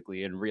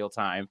 basically in real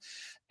time.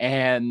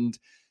 And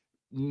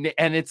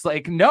it's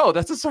like, no,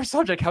 that's a sore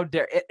subject. How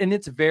dare it? And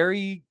it's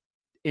very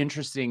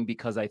interesting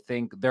because I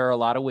think there are a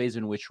lot of ways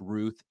in which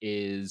Ruth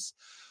is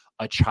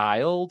a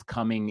child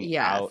coming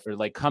out, or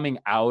like coming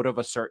out of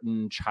a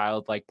certain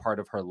childlike part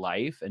of her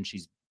life, and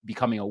she's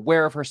becoming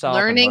aware of herself,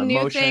 learning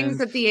new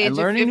things at the age of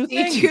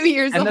 52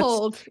 years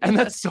old. And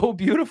that's so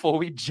beautiful.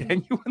 We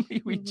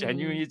genuinely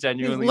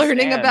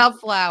learning about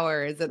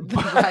flowers at the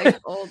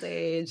ripe old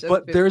age.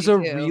 But there's a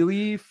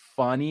really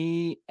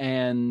funny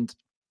and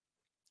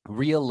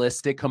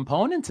realistic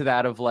component to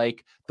that of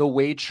like the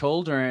way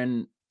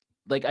children,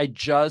 like, I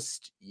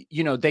just,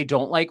 you know, they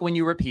don't like when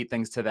you repeat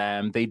things to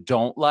them. They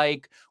don't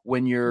like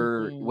when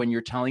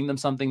you're telling them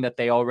something that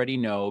they already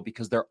know,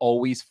 because they're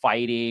always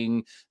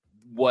fighting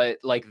what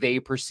like they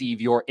perceive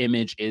your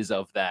image is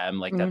of them,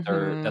 like that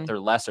they're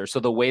lesser. So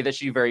the way that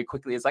she very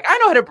quickly is like, I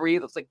know how to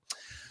breathe. It's like,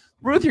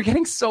 Ruth, you're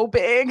getting so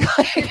big.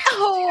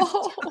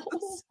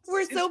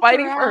 We're so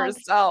fighting proud. For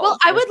herself. Well,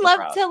 I would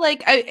love to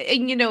like,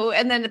 you know,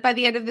 and then by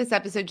the end of this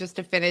episode, just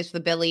to finish the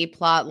Billy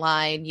plot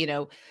line, you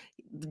know,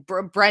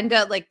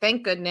 Brenda, like,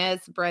 thank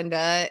goodness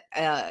Brenda,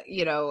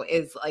 you know,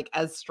 is like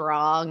as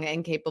strong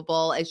and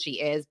capable as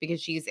she is,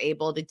 because she's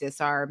able to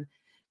disarm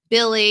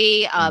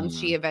Billy.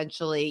 She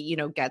eventually, you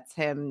know, gets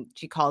him.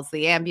 She calls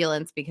the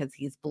ambulance because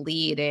he's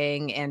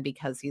bleeding and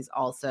because he's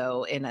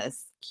also in a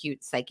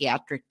acute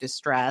psychiatric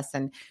distress,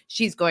 and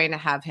she's going to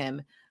have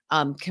him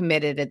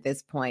committed at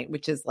this point,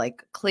 which is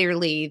like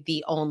clearly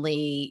the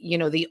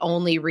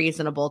only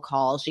reasonable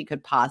call she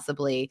could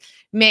possibly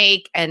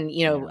make. And,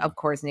 you know, of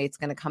course, Nate's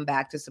going to come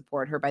back to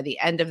support her by the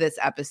end of this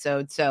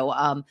episode. So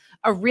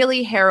a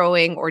really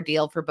harrowing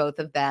ordeal for both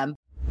of them.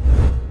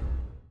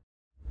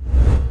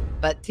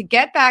 But to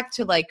get back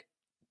to like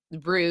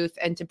Ruth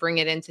and to bring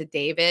it into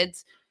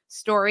David's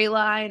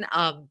storyline,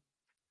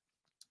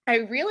 I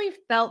really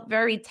felt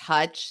very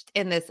touched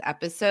in this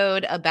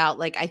episode about,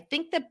 like, I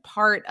think that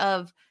part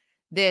of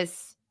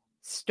this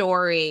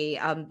story,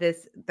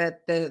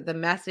 the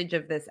message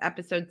of this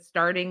episode,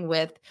 starting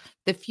with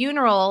the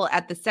funeral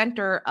at the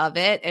center of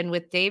it, and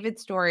with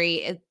David's story,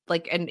 it's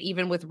like, and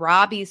even with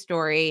Robbie's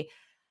story,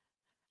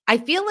 I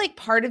feel like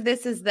part of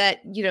this is that,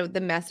 you know,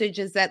 the message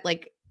is that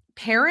like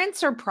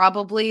parents are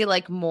probably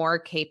like more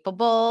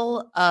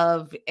capable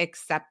of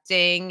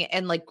accepting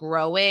and like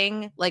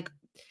growing like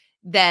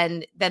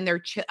than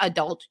their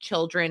adult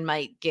children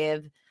might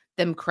give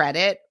them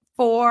credit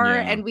for.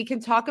 Yeah. And we can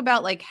talk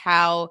about like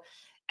how,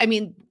 I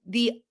mean,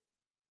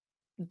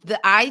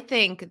 I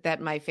think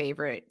that my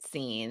favorite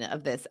scene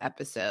of this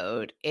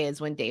episode is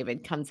when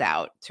David comes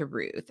out to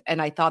Ruth.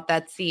 And I thought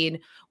that scene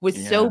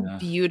was so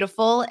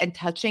beautiful and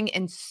touching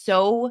and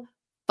so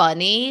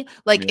funny.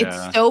 Like,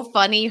 it's so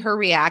funny, her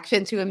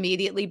reaction to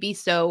immediately be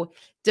so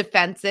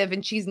defensive,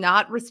 and she's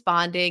not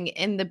responding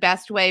in the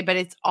best way, but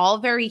it's all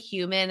very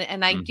human.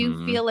 And I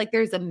do feel like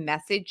there's a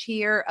message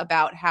here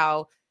about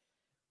how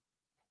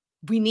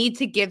we need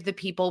to give the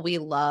people we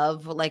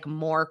love like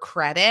more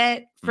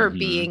credit for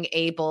being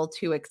able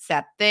to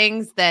accept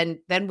things than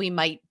we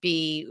might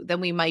be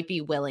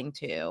willing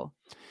to.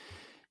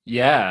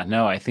 Yeah,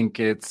 no, I think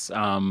that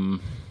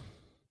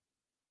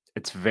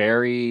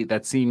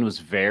scene was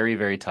very,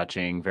 very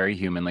touching, very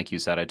human. Like you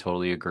said, I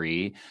totally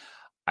agree.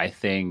 I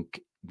think,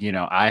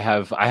 I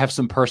have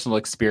some personal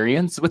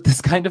experience with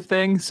this kind of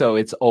thing. So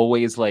it's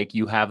always like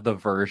you have the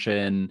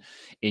version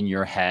in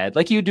your head,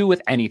 like you do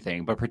with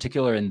anything, but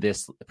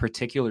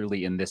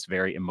particularly in this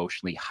very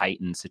emotionally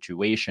heightened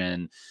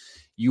situation,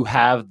 you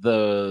have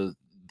the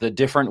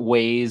different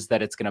ways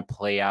that it's going to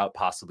play out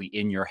possibly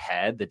in your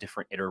head, the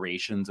different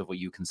iterations of what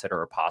you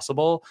consider are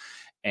possible.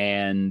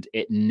 And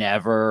it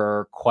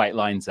never quite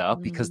lines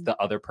up because the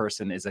other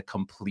person is a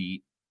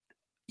complete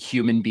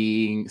human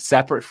being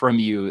separate from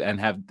you and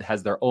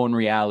has their own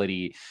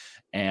reality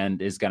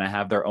and is going to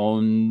have their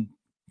own,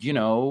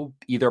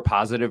 either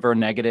positive or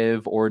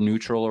negative or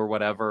neutral or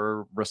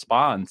whatever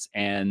response.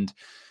 And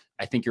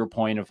I think your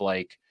point of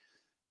like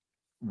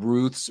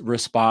Ruth's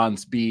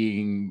response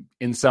being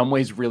in some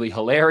ways really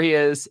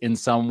hilarious, in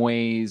some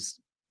ways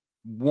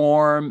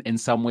warm, in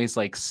some ways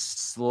like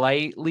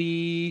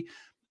slightly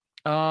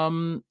I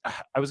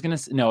was gonna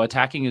say, no,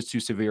 attacking is too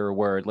severe a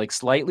word, like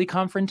slightly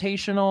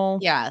confrontational.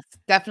 Yes,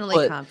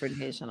 definitely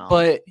confrontational.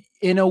 But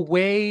in a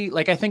way,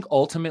 like I think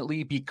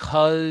ultimately,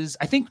 because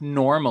I think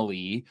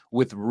normally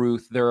with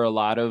Ruth, there are a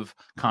lot of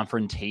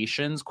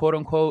confrontations, quote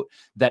unquote,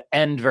 that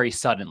end very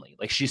suddenly.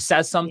 Like she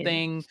says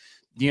something,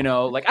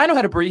 like I know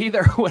how to breathe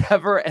or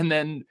whatever, and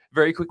then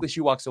very quickly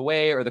she walks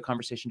away or the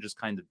conversation just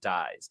kind of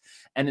dies.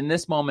 And in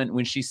this moment,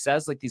 when she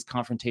says like these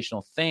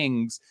confrontational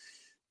things,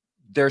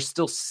 they're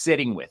still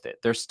sitting with it.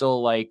 They're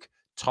still like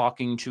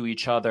talking to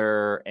each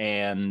other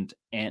and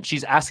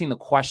she's asking the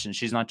question.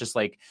 She's not just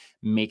like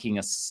making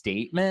a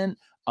statement.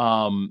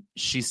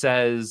 She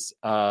says,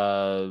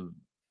 well,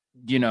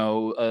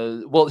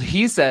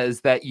 he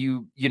says that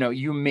you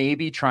may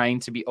be trying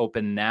to be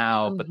open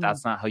now, but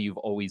that's not how you've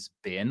always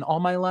been all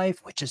my life,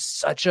 which is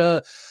such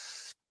a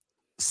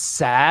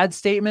sad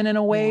statement in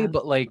a way,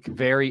 but like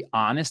very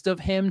honest of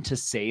him to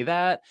say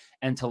that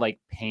and to like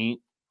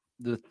paint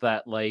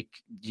that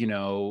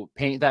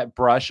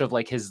brush of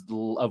like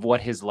of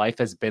what his life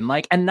has been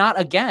like, and not,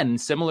 again,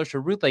 similar to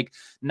Ruth, like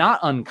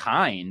not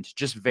unkind,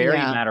 just very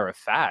matter of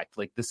fact.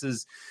 Like this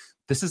is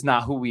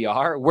not who we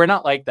are. We're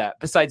not like that,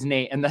 besides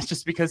Nate, and that's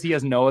just because he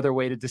has no other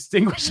way to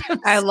distinguish himself.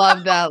 I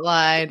love that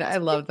line. I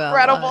love that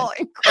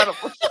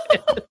incredible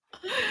shit.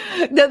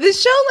 No, this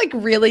show like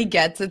really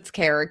gets its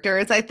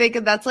characters, I think,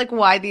 and that's like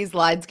why these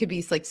lines could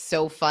be like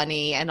so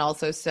funny and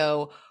also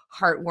so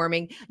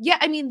heartwarming. Yeah,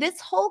 I mean,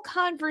 this whole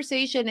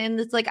conversation, and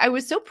it's like I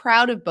was so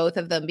proud of both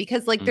of them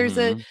because like there's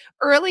a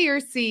earlier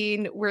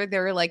scene where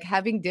they're like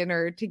having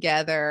dinner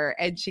together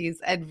and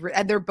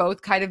and they're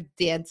both kind of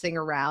dancing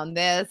around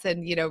this,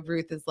 and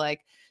Ruth is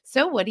like,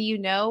 so what do you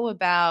know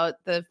about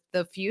the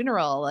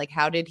funeral? Like,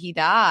 how did he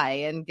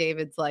die? And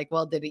David's like,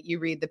 well, didn't you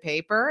read the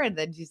paper? And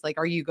then she's like,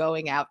 are you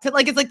going out to,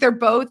 like, it's like they're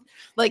both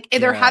like,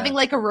 they're having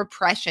like a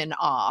repression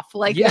off.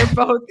 Like they're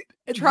both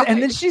trying.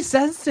 And then she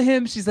says to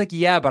him, she's like,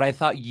 yeah, but I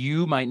thought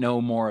you might know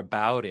more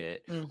about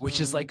it, which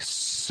is like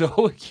so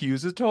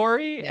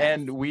accusatory. Yes.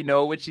 And we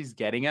know what she's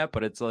getting at,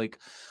 but it's like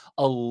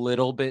a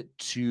little bit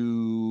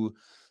too...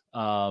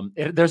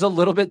 there's a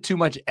little bit too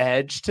much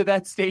edge to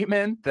that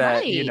statement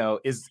that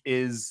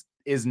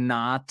is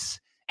not,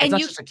 it's not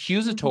just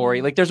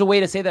accusatory. Like there's a way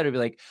to say that. It'd be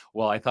like,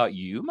 well, I thought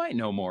you might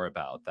know more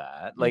about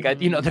that. Like,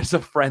 there's a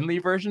friendly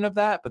version of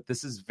that, but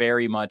this is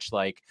very much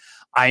like,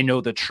 I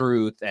know the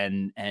truth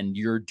and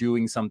you're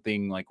doing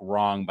something like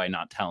wrong by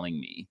not telling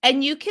me.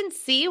 And you can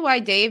see why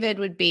David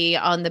would be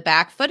on the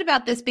back foot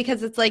about this,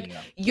 because it's like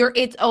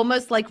it's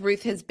almost like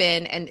Ruth has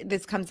been, and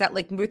this comes out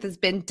like Ruth has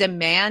been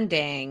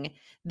demanding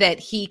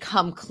that he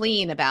come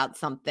clean about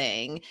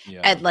something,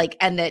 and like,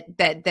 and that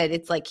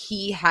it's like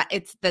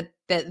it's that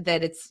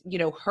it's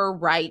her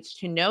right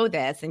to know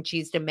this, and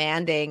she's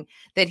demanding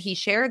that he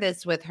share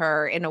this with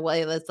her in a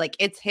way that's like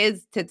it's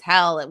his to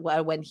tell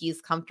when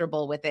he's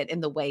comfortable with it in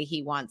the way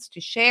he wants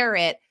to share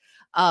it.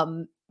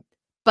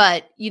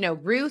 But,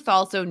 Ruth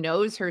also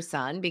knows her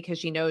son because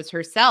she knows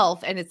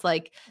herself. And it's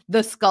like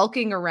the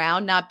skulking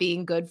around not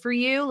being good for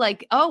you.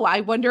 Like, oh,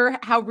 I wonder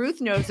how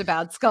Ruth knows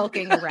about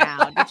skulking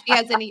around, if she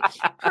has any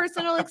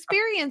personal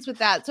experience with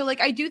that. So, like,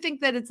 I do think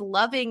that it's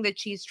loving that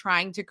she's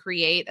trying to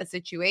create a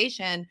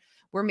situation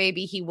where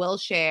maybe he will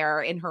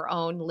share in her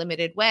own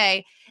limited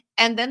way.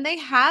 And then they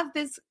have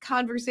this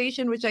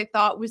conversation, which I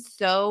thought was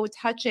so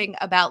touching,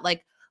 about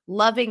like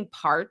loving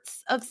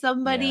parts of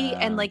somebody,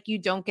 and like you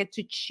don't get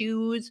to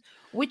choose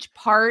which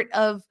part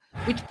of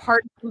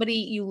somebody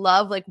you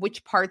love, like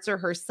which parts are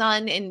her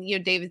son. And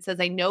David says,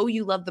 I know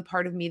you love the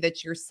part of me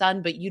that's your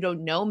son, but you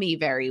don't know me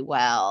very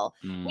well,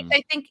 which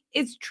I think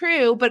is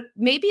true, but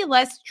maybe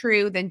less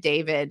true than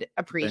David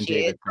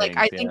appreciates. Like,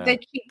 I think that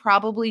she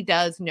probably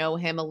does know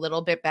him a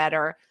little bit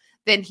better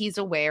than he's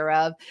aware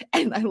of.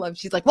 And I love,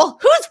 she's like, well,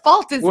 whose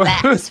fault is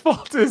that? Whose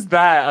fault is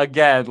that?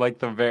 Again, like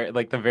the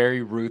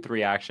very Ruth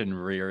reaction,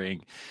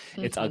 rearing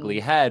its ugly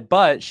head.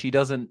 But she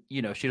doesn't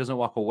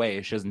walk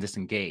away. She doesn't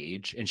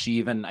disengage. And she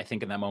even, I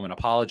think in that moment,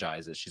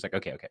 apologizes. She's like,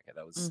 okay,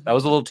 that was a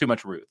little too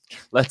much, Ruth.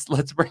 Let's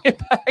bring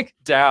it back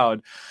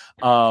down.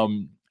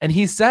 And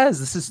he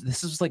says,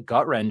 this is like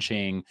gut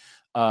wrenching,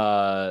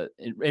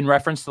 in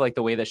reference to like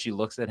the way that she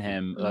looks at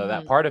him,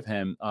 that part of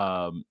him,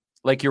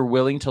 like you're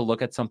willing to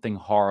look at something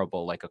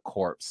horrible, like a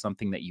corpse,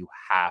 something that you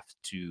have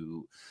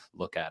to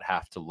look at,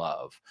 have to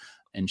love.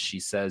 And she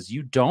says,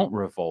 you don't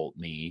revolt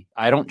me.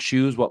 I don't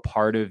choose what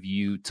part of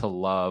you to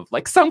love,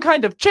 like some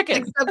kind of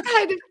chicken.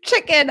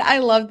 I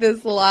love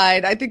this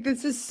line. I think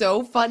this is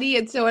so funny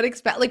and so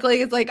unexpected. Like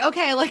it's like,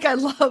 okay, like I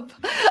love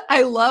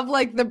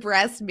like the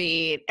breast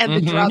meat and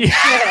the drumstick.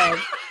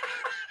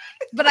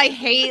 But I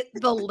hate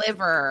the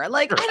liver.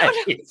 Like, right. I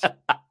don't know.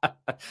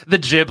 The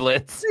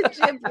giblets.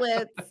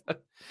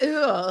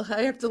 Ugh,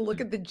 I have to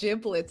look at the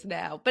giblets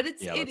now. But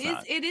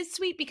it is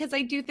sweet, because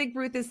I do think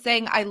Ruth is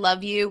saying, I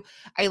love you.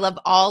 I love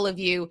all of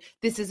you.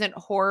 This isn't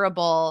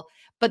horrible.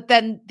 But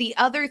then the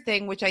other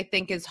thing, which I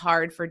think is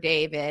hard for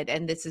David,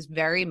 and this is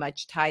very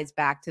much ties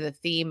back to the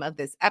theme of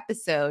this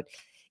episode,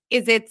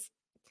 is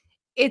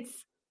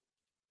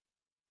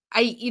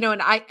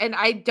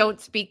I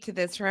don't speak to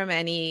this from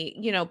any,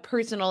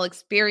 personal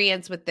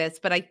experience with this,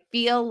 but I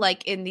feel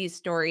like in these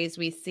stories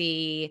we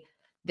see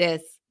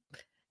this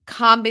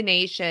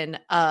combination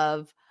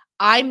of,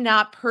 I'm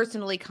not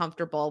personally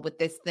comfortable with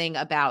this thing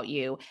about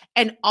you,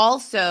 and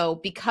also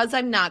because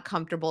I'm not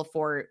comfortable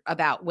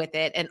with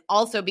it, and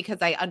also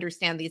because I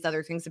understand these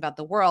other things about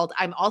the world,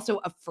 I'm also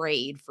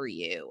afraid for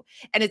you.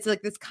 And it's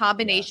like this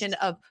combination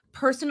of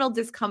personal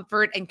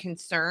discomfort and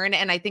concern,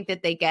 and I think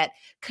that they get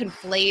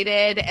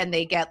conflated and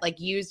they get like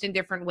used in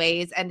different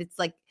ways. And it's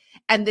like,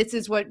 and this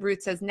is what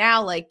Ruth says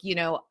now, like,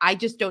 I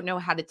just don't know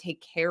how to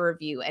take care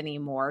of you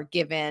anymore,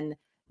 given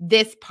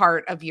this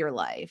part of your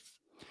life.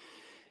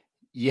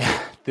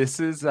 Yeah, this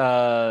is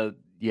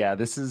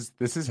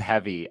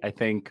heavy. I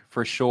think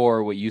for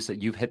sure what you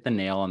said, you've hit the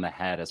nail on the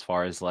head as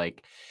far as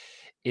like,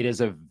 it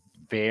is a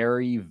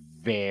very,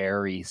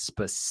 very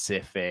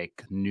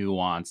specific,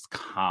 nuanced,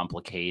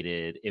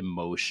 complicated,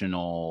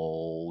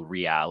 emotional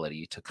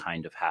reality to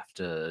kind of have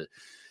to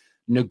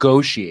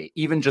negotiate,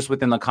 even just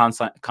within the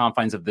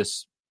confines of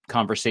this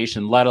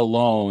conversation, let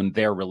alone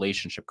their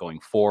relationship going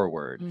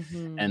forward.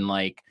 And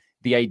like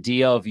the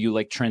idea of you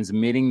like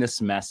transmitting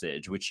this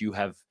message, which you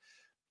have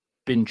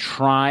been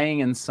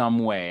trying in some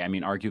way. I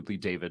mean, arguably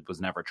David was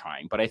never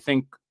trying, but I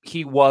think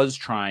he was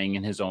trying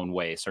in his own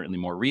way, certainly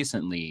more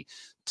recently,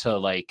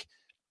 to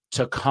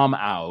come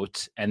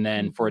out, and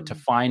then for it to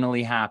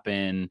finally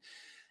happen.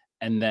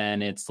 And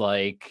then it's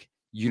like,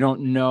 you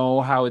don't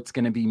know how it's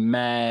going to be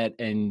met.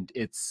 And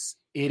it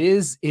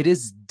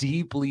is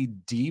deeply,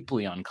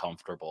 deeply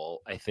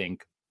uncomfortable, I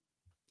think.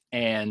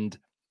 And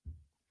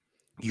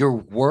you're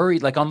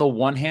worried, like on the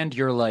one hand,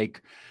 you're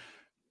like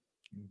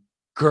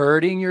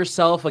girding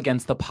yourself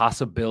against the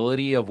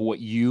possibility of what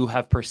you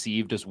have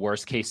perceived as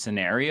worst case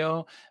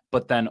scenario,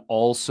 but then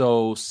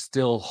also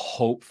still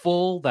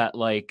hopeful that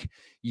like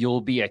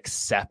you'll be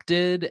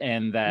accepted,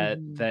 and that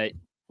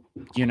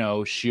you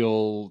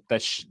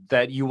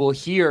will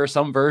hear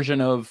some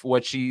version of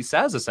what she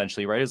says,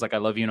 essentially, right? It's like, I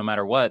love you no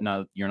matter what.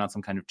 Now you're not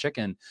some kind of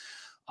chicken.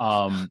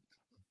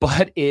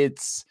 But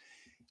it's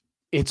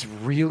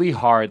really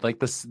hard. Like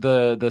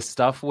the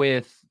stuff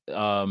with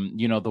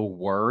the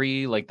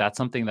worry, like that's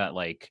something that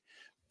like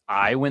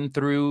I went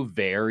through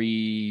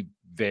very,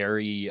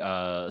 very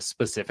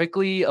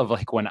specifically, of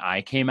like when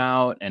I came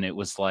out, and it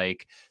was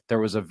like there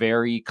was a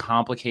very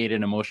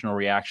complicated emotional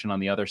reaction on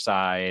the other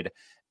side,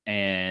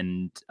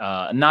 and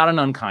not an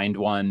unkind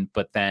one,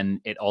 but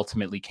then it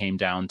ultimately came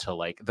down to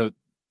like the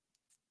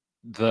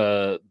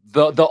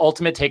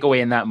ultimate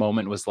takeaway in that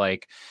moment was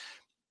like,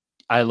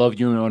 I love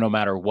you no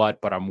matter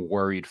what, but I'm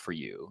worried for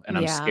you, and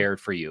I'm scared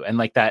for you. And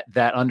like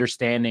that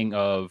understanding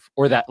of,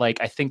 or that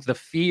like, I think the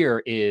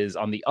fear is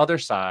on the other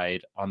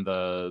side, on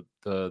the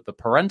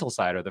parental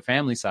side or the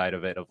family side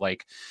of it, of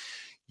like,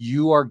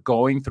 you are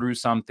going through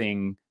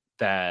something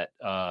that,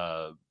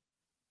 or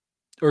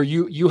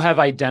you have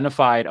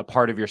identified a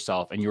part of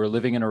yourself, and you're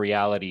living in a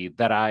reality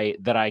that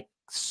I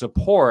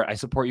support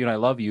you and I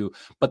love you,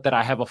 but that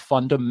I have a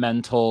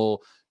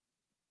fundamental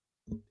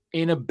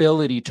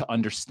inability to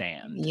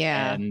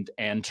understand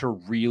and to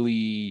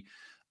really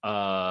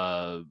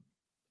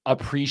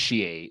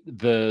appreciate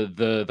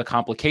the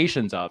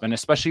complications of, and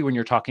especially when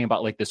you're talking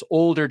about like this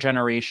older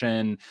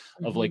generation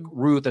of like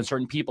Ruth and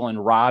certain people,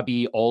 and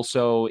Robbie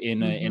also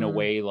in a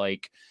way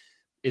like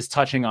is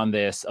touching on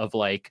this of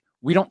like,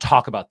 we don't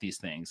talk about these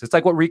things. It's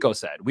like what Rico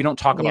said. We don't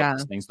talk about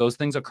these things. Those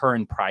things occur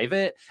in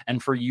private.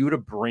 And for you to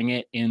bring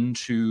it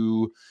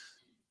into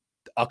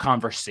a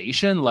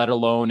conversation, let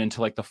alone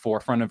into like the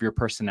forefront of your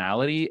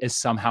personality, is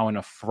somehow an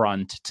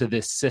affront to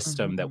this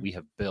system that we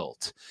have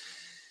built.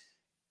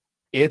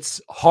 It's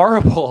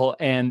horrible,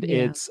 and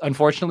it's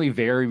unfortunately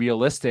very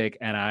realistic.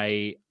 And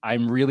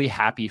I'm really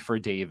happy for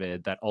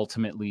David that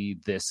ultimately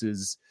this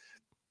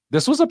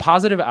was a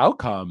positive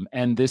outcome.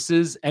 And it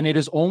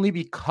is only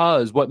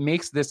because what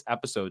makes this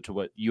episode, to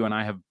what you and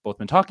I have both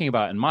been talking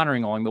about and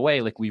monitoring along the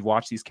way, like we've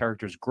watched these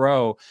characters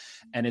grow,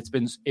 and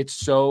it's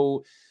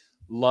so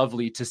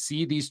lovely to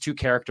see these two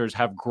characters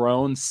have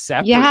grown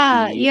separately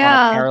on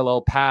a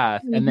parallel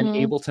path, and then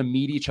able to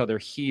meet each other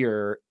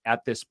here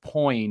at this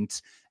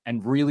point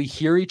and really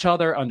hear each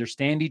other,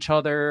 understand each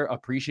other,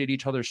 appreciate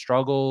each other's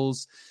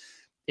struggles.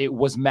 It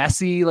was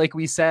messy, like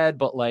we said,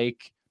 but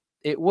like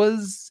it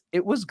was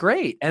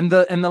great. And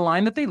the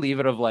line that they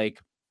leave it of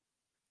like,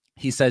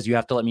 he says, "You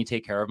have to let me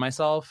take care of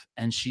myself,"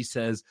 and she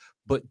says,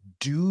 "But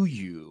do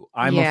you?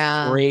 I'm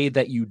afraid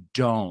that you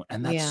don't."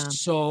 And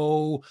that's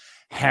so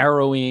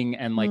harrowing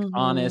and like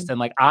honest. And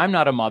like, I'm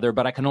not a mother,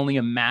 but I can only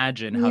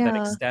imagine how that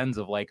extends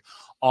of like,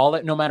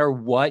 no matter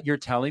what you're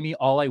telling me,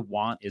 all I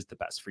want is the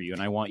best for you.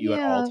 And I want you at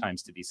all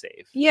times to be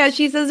safe. Yeah.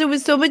 She says it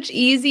was so much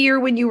easier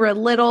when you were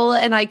little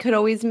and I could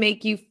always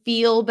make you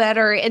feel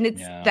better. And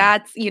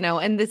that's,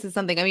 and this is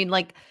something, I mean,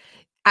 like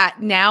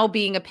at now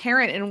being a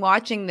parent and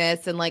watching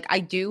this, and like, I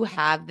do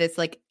have this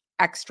like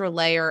extra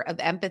layer of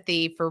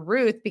empathy for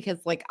Ruth,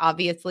 because like,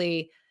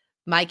 obviously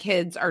my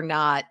kids are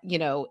not,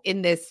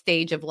 in this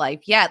stage of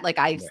life yet. Like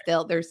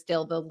there's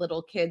still the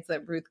little kids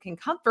that Ruth can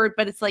comfort,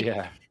 but it's like,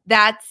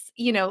 that's,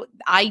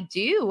 I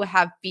do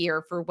have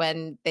fear for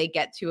when they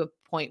get to a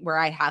point where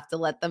I have to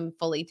let them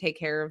fully take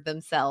care of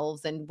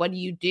themselves. And what do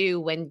you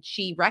do when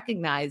she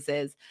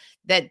recognizes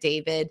that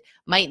David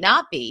he might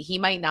not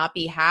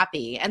be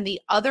happy? And the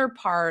other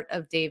part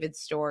of David's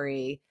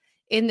story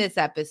in this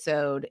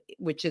episode,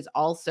 which is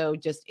also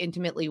just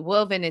intimately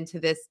woven into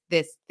this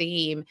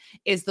theme,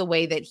 is the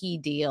way that he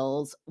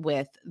deals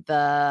with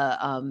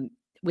the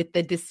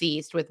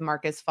deceased, with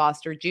Marcus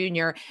Foster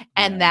Jr.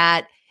 and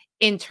that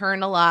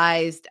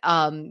internalized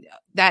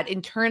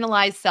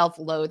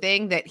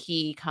self-loathing that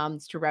he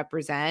comes to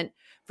represent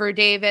for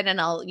David.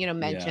 And I'll,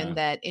 mention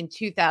that in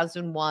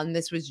 2001,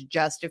 this was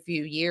just a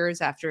few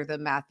years after the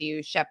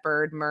Matthew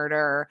Shepard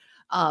murder.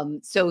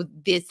 So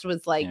this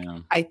was like,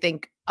 I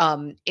think,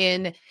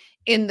 in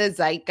the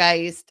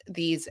zeitgeist,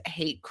 these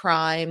hate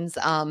crimes.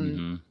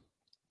 And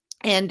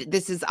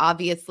this is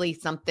obviously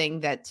something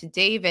that to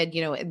David,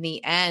 in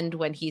the end,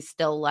 when he's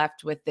still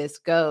left with this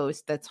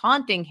ghost that's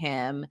haunting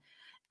him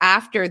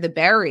after the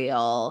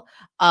burial,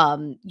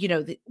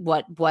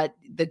 what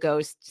the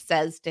ghost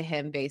says to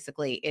him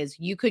basically is,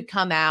 you could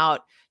come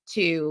out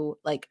to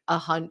like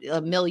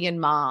 1,000,000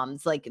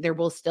 moms, like there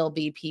will still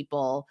be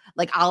people,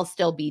 like I'll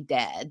still be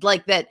dead,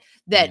 like that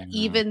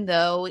even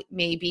though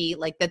maybe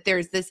like that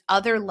there's this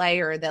other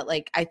layer that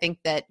like, I think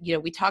that,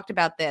 we talked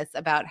about this,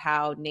 about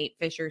how Nate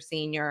Fisher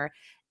Sr.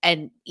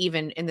 and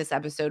even in this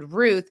episode,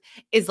 Ruth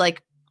is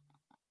like,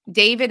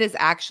 David is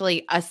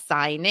actually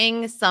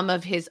assigning some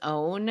of his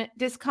own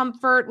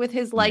discomfort with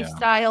his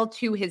lifestyle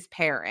to his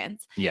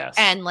parents. Yes.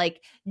 And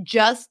like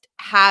just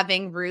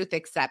having Ruth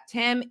accept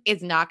him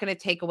is not going to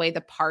take away the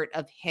part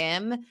of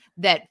him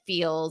that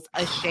feels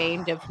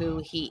ashamed of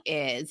who he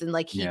is. And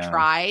like he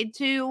tried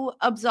to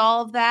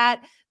absolve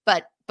that,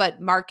 but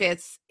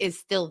Marcus is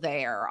still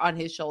there on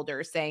his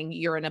shoulders saying,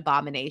 "You're an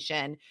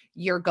abomination.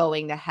 You're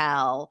going to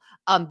hell."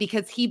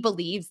 Because he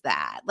believes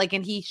that. Like,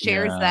 and he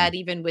shares that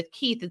even with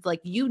Keith. It's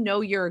like,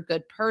 you're a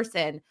good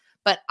person,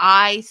 but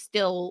I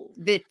still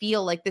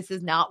feel like this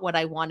is not what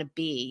I want to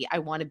be. I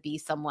want to be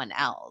someone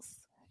else.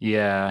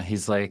 Yeah.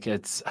 He's like, he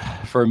says,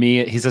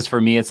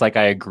 for me, it's like,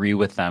 I agree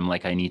with them.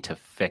 Like, I need to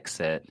fix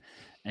it.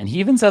 And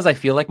he even says, "I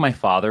feel like my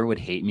father would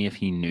hate me if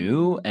he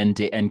knew." And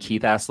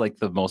Keith asked like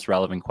the most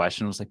relevant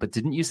question, was like, "But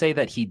didn't you say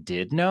that he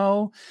did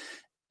know?"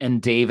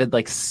 And David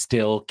like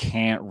still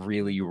can't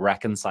really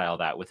reconcile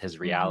that with his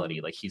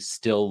reality. Like he's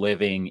still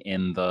living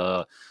in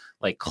the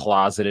like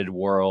closeted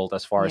world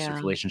as far as his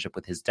relationship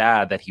with his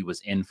dad that he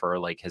was in for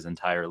like his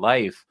entire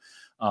life.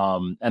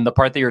 And the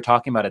part that you're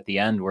talking about at the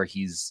end where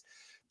he's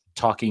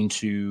talking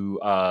to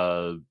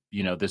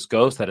this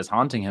ghost that is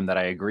haunting him, that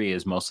I agree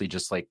is mostly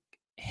just like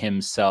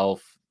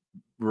himself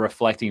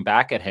reflecting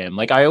back at him.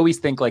 Like I always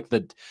think like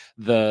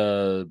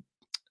the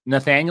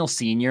Nathaniel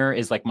Sr.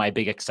 is like my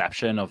big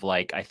exception of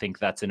like, I think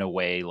that's in a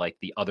way like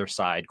the other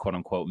side, quote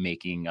unquote,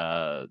 making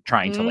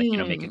trying to like, you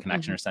know, make a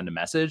connection or send a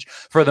message.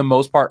 For the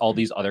most part, all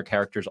these other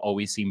characters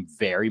always seem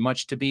very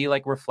much to be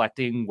like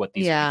reflecting what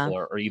these people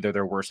are, or either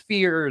their worst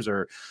fears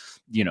or,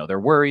 you know, their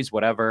worries,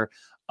 whatever.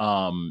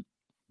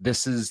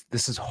 This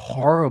is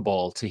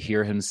horrible to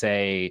hear him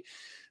say,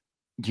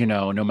 you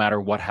know, no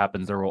matter what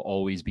happens, there will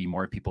always be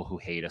more people who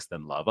hate us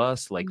than love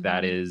us. Like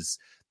that is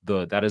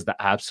the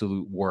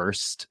absolute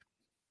worst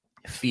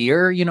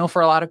fear, you know,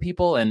 for a lot of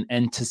people.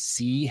 And to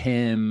see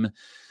him,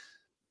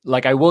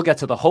 like, I will get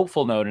to the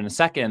hopeful note in a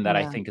second that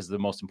I think is the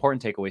most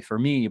important takeaway for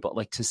me, but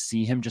like to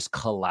see him just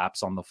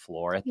collapse on the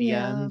floor at the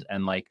end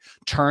and like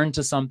turn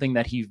to something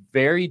that he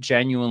very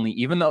genuinely,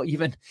 even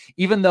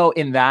though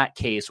in that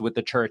case with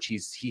the church,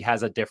 he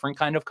has a different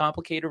kind of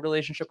complicated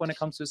relationship when it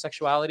comes to his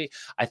sexuality.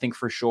 I think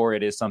for sure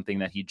it is something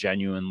that he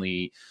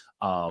genuinely,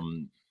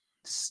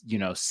 you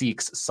know,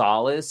 seeks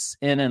solace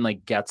in and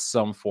like gets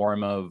some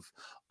form of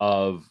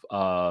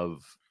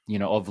you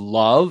know, of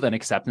love and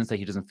acceptance that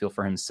he doesn't feel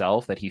for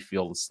himself, that he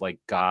feels like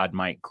God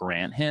might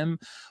grant him.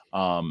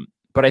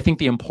 But I think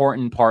the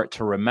important part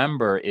to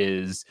remember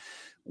is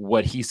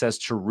what he says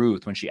to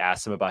Ruth when she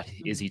asks him about,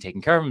 is he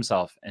taking care of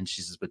himself? And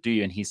she says, but do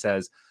you? And he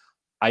says,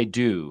 I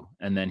do.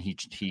 And then he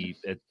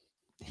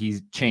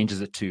changes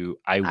it to,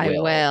 I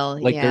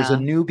will. Like there's a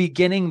new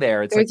beginning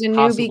there. There's like a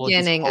new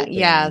beginning.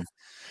 Yes.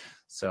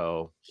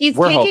 So he's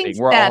taking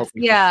steps.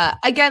 Yeah.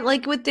 Again,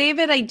 like with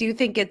David, I do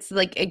think it's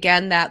like,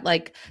 again, that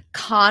like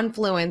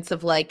confluence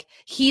of like,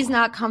 he's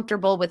not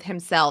comfortable with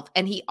himself.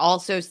 And he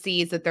also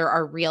sees that there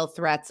are real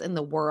threats in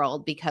the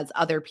world because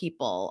other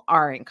people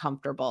aren't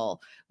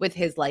comfortable with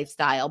his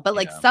lifestyle. But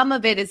like some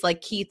of it is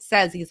like Keith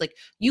says, he's like,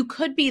 you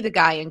could be the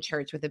guy in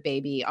church with a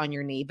baby on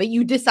your knee, but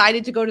you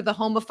decided to go to the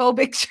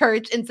homophobic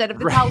church instead of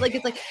the town. Like,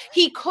 it's like,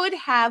 he could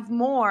have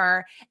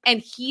more and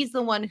he's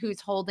the one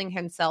who's holding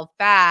himself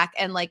back.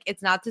 And like,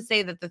 it's not to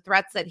say that the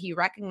threats that he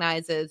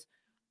recognizes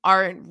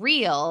aren't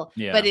real,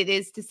 but it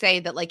is to say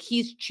that like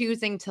he's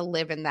choosing to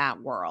live in that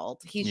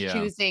world. He's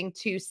choosing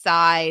to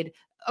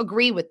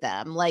agree with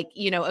them, like,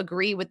 you know,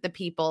 agree with the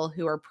people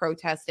who are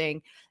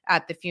protesting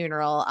at the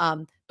funeral.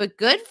 But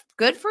good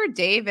for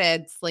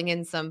David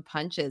slinging some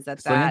punches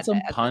at that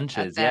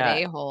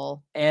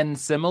a-hole. And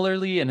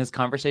similarly, in his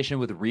conversation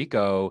with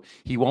Rico,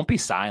 he won't be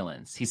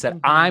silenced. He said,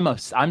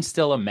 I'm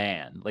still a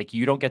man. Like,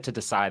 you don't get to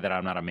decide that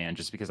I'm not a man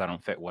just because I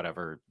don't fit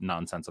whatever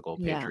nonsensical,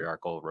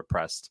 patriarchal,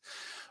 repressed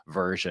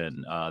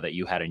version that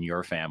you had in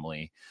your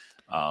family.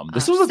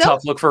 This was a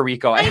tough look for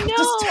Rico. I know.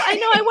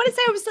 I want to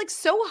say I was like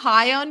so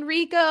high on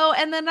Rico.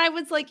 And then I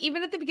was like,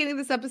 even at the beginning of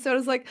this episode, I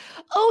was like,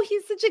 oh,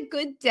 he's such a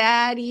good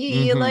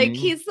daddy. Like,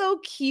 he's so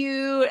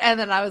cute. And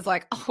then I was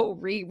like, oh,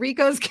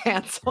 Rico's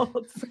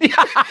canceled.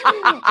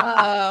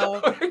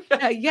 Oh,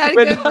 you had a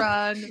good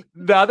run.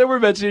 Now that we're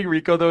mentioning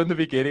Rico, though, in the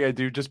beginning, I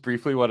do just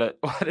briefly want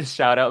to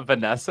shout out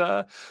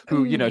Vanessa,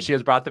 who, you know, she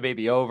has brought the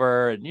baby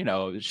over and, you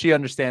know, she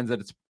understands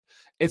that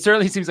it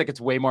certainly seems like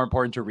it's way more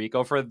important to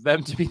Rico for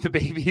them to be the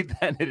baby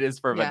than it is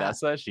for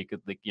Vanessa. She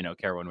could, like, you know,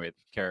 care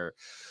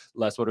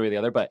less one way or the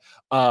other. But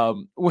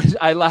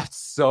I laughed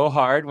so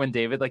hard when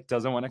David like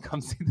doesn't want to come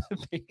see the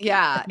baby.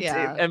 Yeah.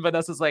 And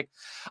Vanessa's like,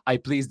 I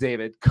please,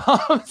 David,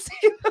 come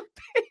see the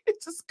baby.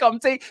 Just come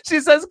take. She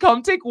says,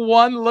 come take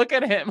one look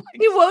at him.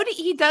 Like, he won't.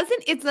 He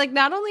doesn't. It's like,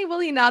 not only will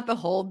he not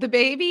hold the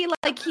baby,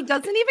 like he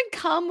doesn't even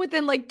come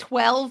within like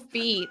 12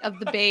 feet of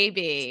the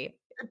baby.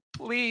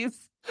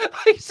 Please.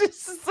 He's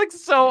just like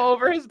so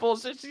over his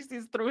bullshit. She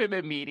sees through him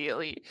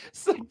immediately.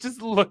 So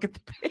just look at the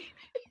baby.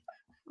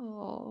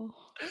 Oh,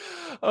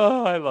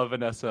 I love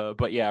Vanessa.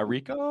 But yeah,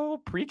 Rico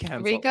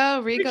pre-canceled.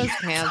 Rico's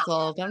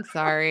canceled. I'm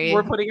sorry.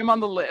 We're putting him on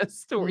the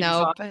list.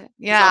 No, but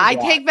I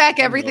take back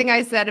everything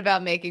I said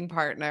about making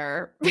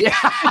partner. Yeah.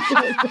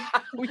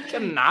 We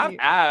cannot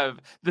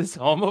have this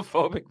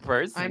homophobic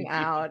person. I'm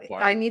out.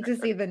 I need to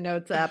see the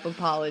Notes app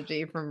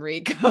apology from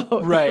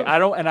Rico. Right. I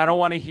don't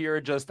want to hear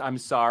just, I'm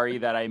sorry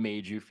that I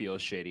made you feel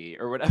shitty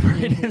or whatever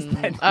it is.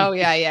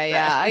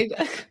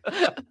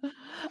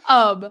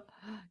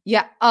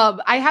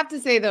 I have to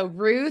say though,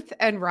 Ruth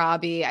and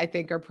Robbie, I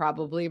think, are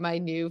probably my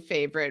new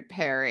favorite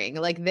pairing.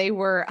 Like, they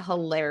were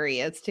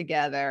hilarious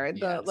together.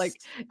 Like,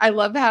 I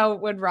love how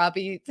when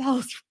Robbie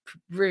tells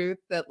Ruth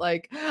that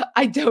like,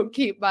 I don't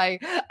keep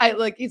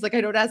he's like,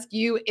 I don't ask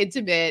you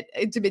intimate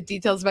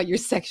details about your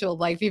sexual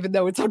life, even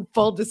though it's on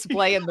full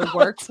display in the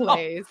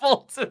workplace.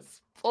 Full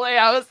display.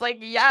 I was like,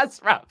 yes,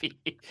 Robbie,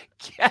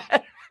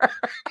 get her.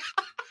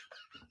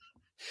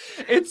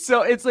 It's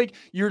like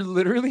you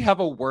literally have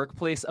a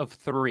workplace of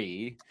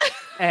 3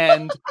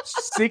 and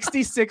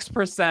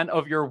 66%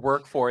 of your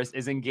workforce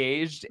is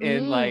engaged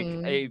in like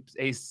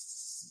a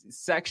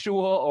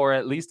sexual or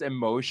at least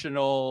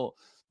emotional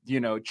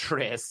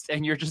tryst,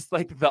 and you're just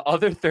like the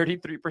other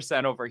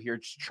 33% over here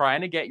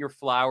trying to get your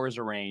flowers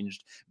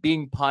arranged,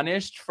 being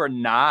punished for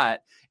not,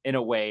 in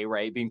a way,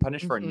 right? Being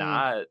punished for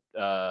not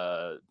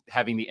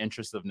having the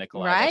interest of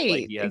Nikolai. Right.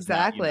 Like he has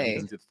exactly. Not, he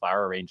doesn't do the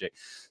flower arranging.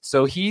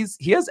 So he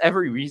has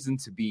every reason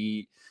to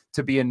be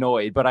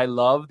annoyed. But I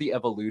love the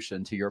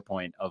evolution, to your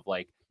point, of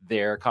like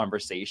their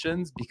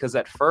conversations, because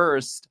at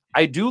first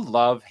I do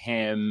love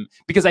him,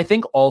 because I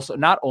think also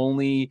not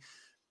only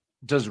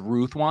does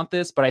Ruth want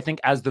this, but I think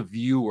as the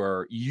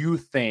viewer, you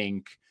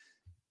think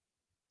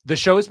the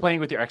show is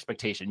playing with your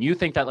expectation. You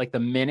think that like the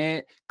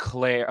minute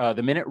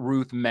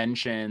Ruth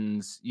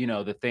mentions,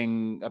 the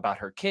thing about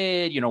her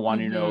kid,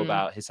 wanting to know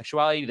about his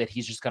sexuality, that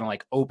he's just going to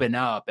like open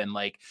up. And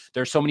like,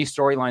 there's so many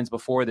storylines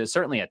before this,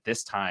 certainly at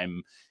this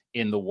time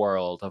in the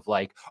world, of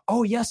like,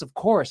 oh yes, of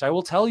course, I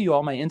will tell you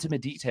all my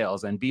intimate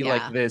details and be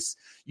like this,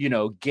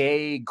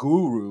 gay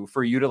guru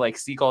for you to like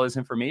seek all this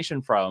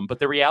information from. But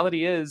the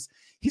reality is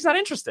he's not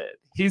interested.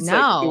 He's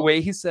like, the way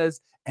he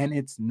says, and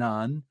it's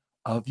none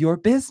of your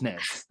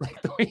business.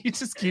 Like the way he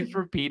just keeps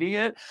repeating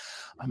it.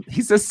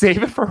 He says,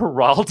 save it for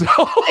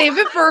Geraldo. Save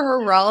it for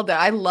Geraldo.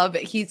 I love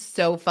it. He's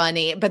so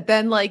funny. But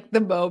then like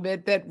the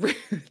moment that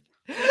Ruth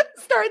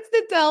starts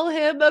to tell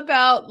him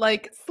about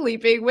like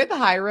sleeping with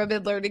Hiram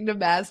and learning to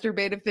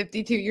masturbate at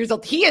 52 years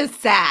old, he is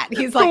sad.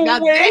 He's like,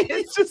 not way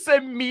he just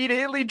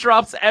immediately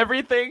drops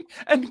everything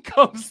and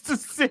comes to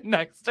sit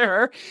next to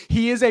her.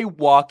 He is a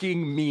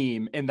walking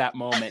meme in that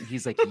moment.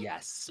 He's like,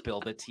 yes, spill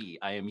the tea.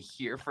 I am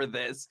here for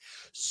this.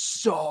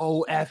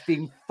 So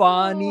effing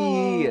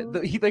funny.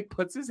 He like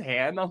puts his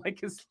hand on like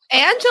his.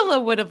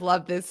 Angela would have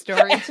loved this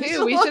story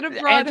too. We should have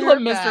brought Angela,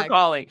 her back. Mr.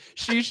 Calling.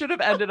 She should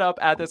have ended up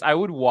at this. I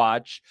would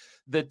watch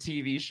the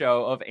TV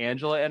show of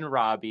Angela and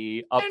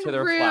Robbie up to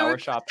their flower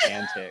shop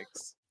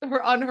antics.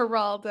 On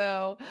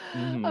Geraldo.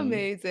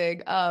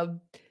 Amazing.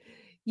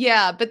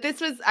 Yeah, but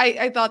this was,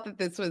 I thought that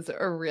this was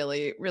a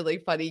really, really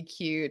funny,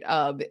 cute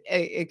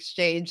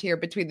exchange here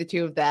between the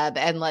two of them.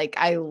 And like,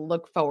 I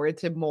look forward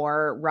to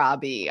more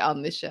Robbie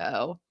on the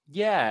show.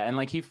 Yeah. And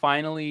like, he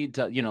finally,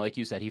 like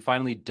you said, he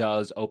finally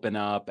does open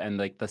up, and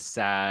like the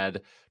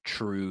sad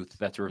truth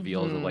that's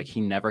revealed of like,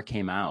 he never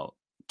came out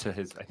to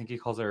his, I think he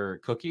calls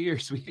her Cookie or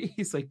Sweetie.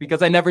 He's like,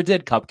 because I never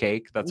did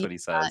Cupcake. That's what he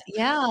says.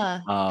 Yeah.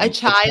 A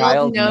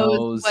child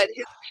knows what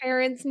his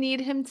parents need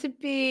him to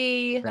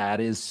be. That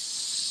is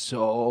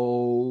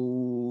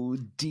so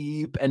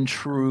deep and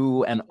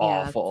true and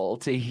awful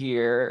to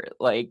hear,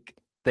 like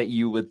that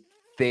you would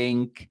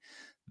think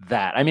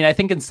that. I mean, I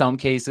think in some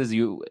cases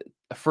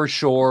for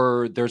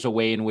sure there's a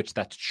way in which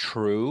that's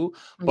true,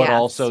 but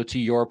also to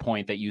your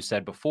point that you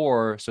said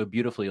before so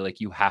beautifully,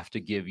 like you have to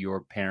give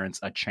your parents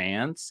a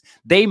chance.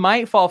 They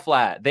might fall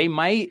flat. They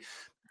might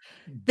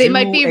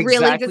be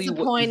really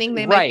disappointing.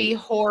 They might be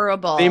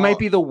horrible. They might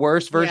be the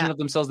worst version of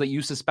themselves that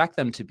you suspect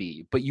them to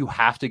be, but you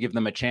have to give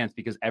them a chance,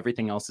 because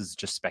everything else is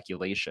just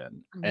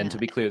speculation. And to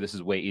be clear, this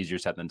is way easier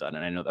said than done.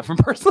 And I know that from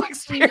personal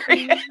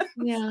experience.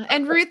 Yeah.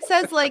 And Ruth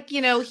says like,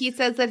 he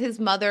says that his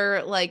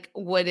mother like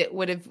it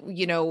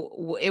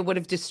would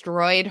have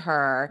destroyed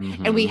her.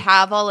 And we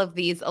have all of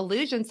these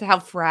allusions to how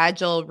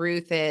fragile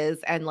Ruth is.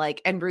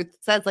 And Ruth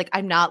says like,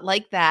 I'm not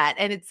like that.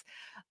 And it's,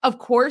 of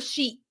course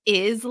she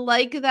is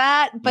like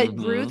that, but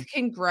Ruth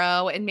can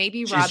grow, and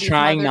maybe Robbie's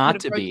trying not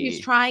to be.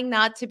 She's trying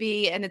not to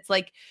be, and it's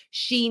like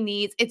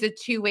it's a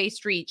two-way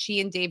street.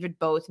 She and David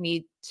both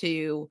need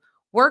to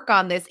work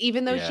on this,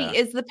 even though she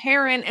is the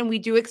parent, and we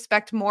do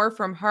expect more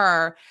from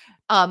her.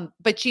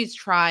 But she's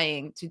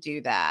trying to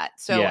do that.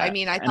 So I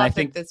mean, I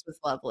think this was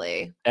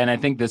lovely. And I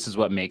think this is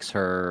what makes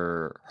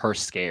her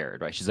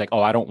scared, right? She's like,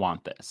 oh, I don't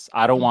want this.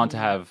 I don't want to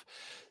have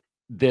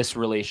this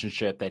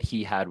relationship that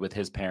he had with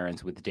his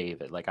parents with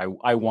David. Like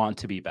I want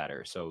to be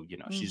better. So,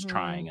 she's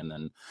trying. And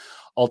then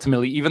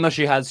ultimately, even though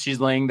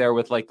she's laying there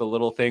with like the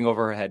little thing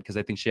over her head, because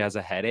I think she has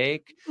a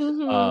headache.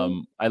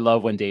 I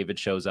love when David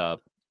shows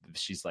up.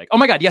 She's like, oh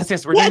my God, yes,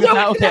 we're doing it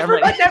now. Okay,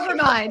 never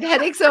mind.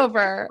 Headache's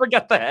over.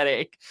 Forget the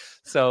headache.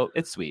 So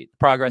it's sweet.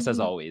 Progress as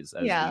always,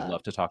 as we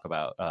love to talk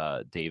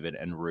about David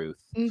and Ruth.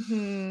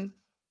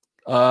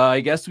 I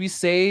guess we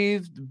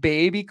saved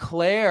baby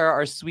Claire,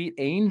 our sweet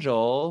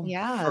angel,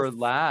 for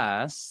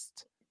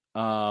last.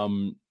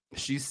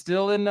 She's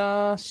still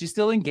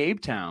in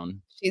Gabe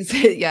Town.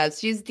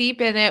 She's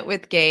deep in it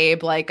with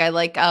Gabe. Like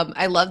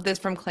I love this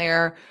from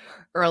Claire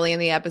early in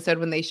the episode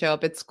when they show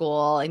up at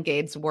school and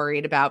Gabe's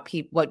worried about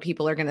what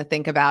people are going to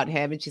think about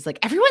him, and she's like,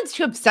 everyone's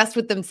too obsessed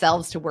with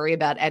themselves to worry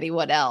about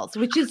anyone else,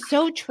 which is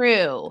so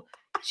true.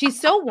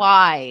 She's so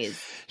wise.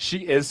 She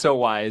is so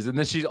wise. And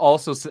then she's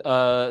also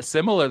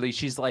similarly,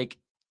 she's like,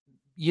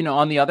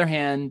 on the other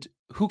hand,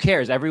 who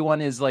cares?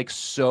 Everyone is like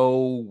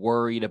so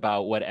worried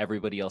about what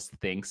everybody else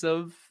thinks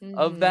of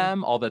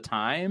them all the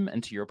time.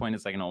 And to your point,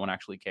 it's like no one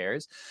actually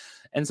cares.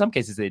 In some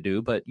cases they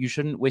do, but you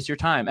shouldn't waste your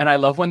time. And I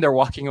love when they're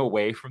walking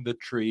away from the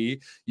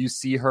tree, you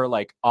see her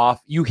like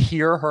you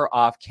hear her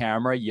off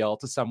camera yell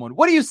to someone,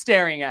 what are you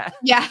staring at?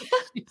 Yeah.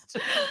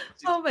 she's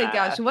oh my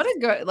gosh. What a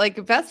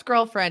good, best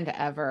girlfriend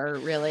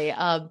ever, really.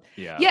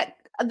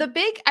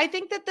 I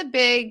think that the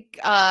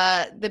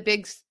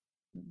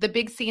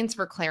big scenes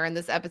for Claire in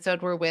this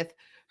episode were with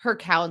her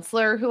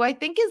counselor, who I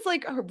think is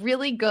like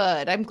really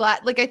good. I'm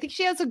glad, like, I think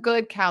she has a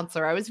good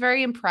counselor. I was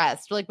very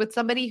impressed, like, with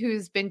somebody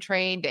who's been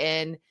trained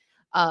in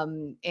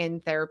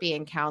therapy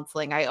and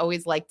counseling. I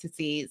always like to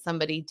see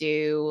somebody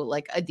do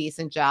like a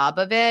decent job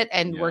of it,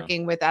 and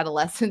working with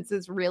adolescents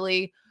is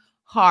really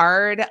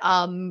hard.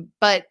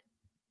 But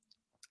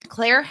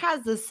Claire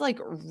has this like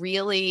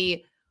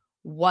really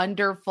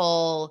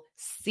wonderful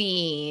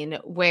scene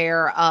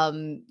where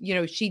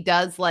she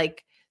does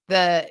like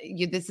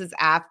this is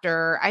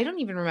after, I don't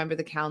even remember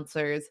the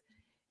counselor's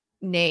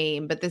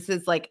name, but this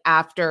is like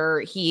after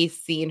he's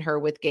seen her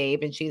with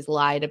Gabe and she's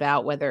lied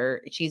about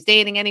whether she's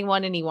dating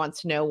anyone, and he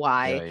wants to know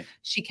why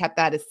she kept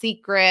that a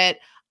secret.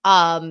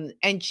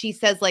 And she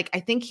says, like, I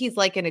think he's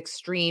like an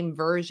extreme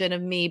version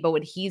of me, but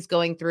what he's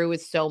going through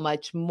is so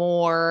much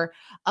more.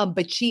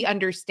 But she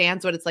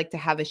understands what it's like to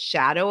have a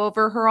shadow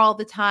over her all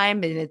the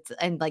time.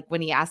 And like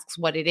when he asks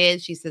what it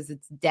is, she says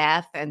it's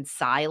death and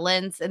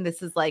silence. And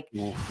this is like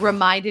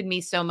reminded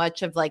me so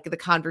much of like the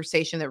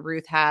conversation that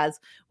Ruth has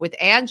with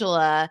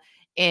Angela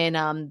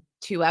in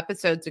 2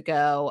 episodes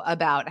ago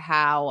about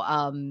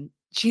how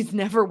she's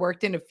never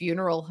worked in a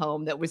funeral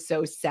home that was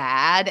so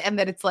sad, and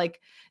that it's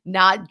like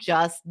not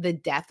just the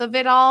death of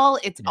it all,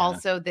 it's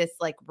also this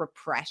like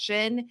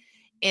repression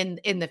in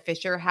the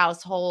Fisher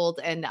household.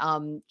 And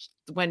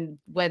when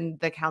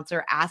the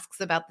counselor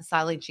asks about the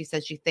silence, she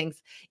says she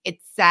thinks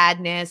it's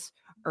sadness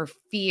or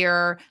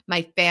fear.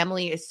 My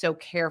family is so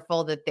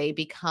careful that they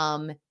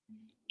become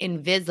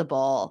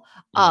invisible.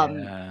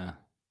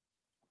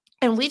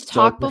 And we've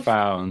talked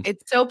before.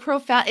 It's so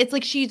profound. It's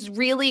like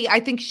I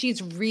think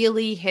she's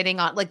really hitting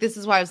on, like, this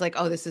is why I was like,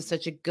 oh, this is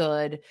such a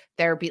good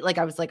therapy. Like,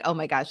 I was like, oh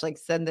my gosh, like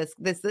send this,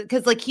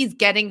 because like he's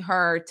getting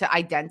her to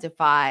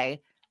identify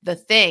the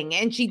thing,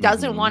 and she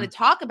doesn't want to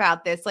talk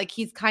about this. Like,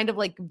 he's kind of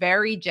like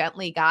very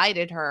gently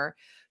guided her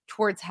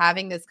towards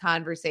having this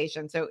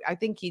conversation. So I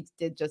think he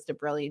did just a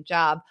brilliant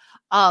job.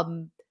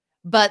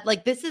 But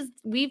like,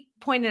 we've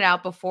pointed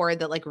out before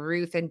that like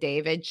Ruth and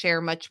David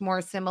share much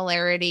more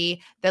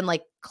similarity than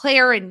like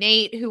Claire and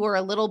Nate, who are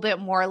a little bit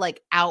more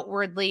like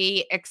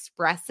outwardly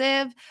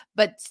expressive,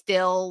 but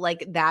still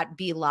like that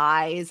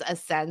belies a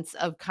sense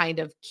of kind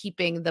of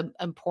keeping the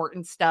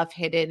important stuff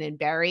hidden and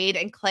buried.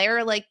 And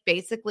Claire like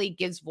basically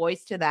gives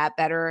voice to that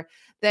better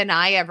than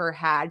I ever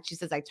had. She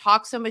says, I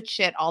talk so much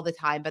shit all the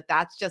time, but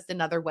that's just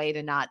another way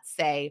to not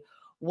say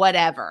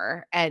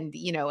whatever. And,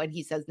 and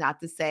he says not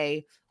to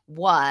say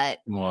what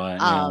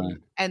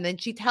and then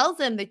she tells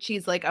him that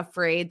she's like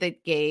afraid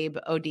that Gabe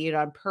OD'd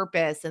on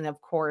purpose, and of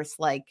course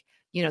like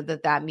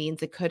that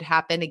means it could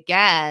happen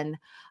again.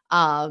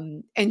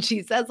 And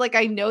she says, like,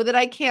 I know that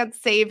I can't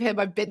save him.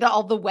 I've been to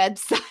all the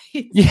websites.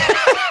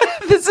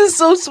 This is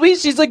so sweet.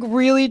 She's like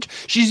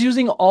she's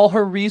using all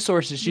her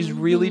resources. She's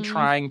really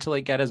trying to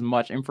like get as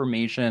much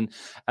information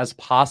as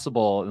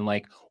possible, and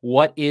like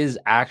what is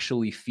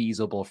actually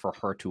feasible for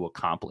her to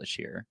accomplish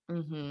here.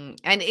 And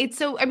it's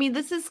so, I mean,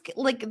 this is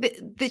like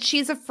that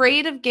she's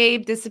afraid of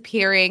Gabe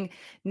disappearing.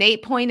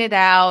 Nate pointed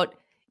out,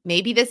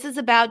 maybe this is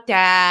about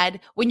Dad.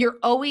 When you're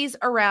always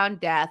around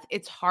death,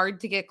 it's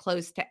hard to get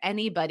close to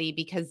anybody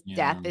because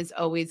death is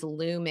always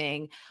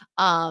looming.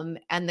 And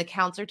the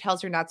counselor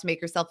tells her not to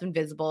make herself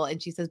invisible.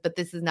 And she says, but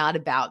this is not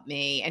about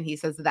me. And he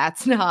says,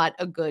 that's not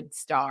a good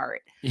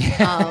start.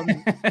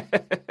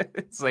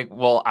 It's like,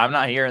 well, I'm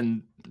not here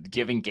and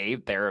giving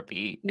Gabe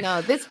therapy.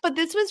 No, this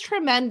was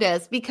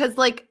tremendous, because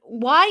like,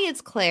 why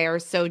is Claire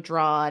so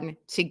drawn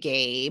to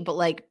Gabe?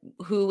 Like,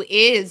 who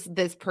is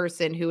this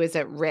person who is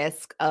at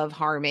risk of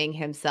harming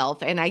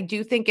himself? And I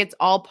do think it's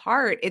all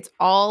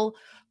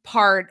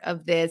part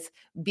of this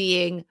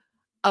being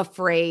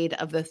afraid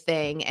of the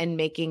thing and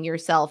making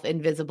yourself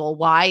invisible.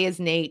 Why is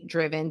Nate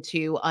driven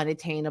to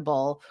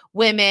unattainable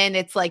women?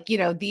 It's like,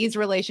 these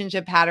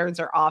relationship patterns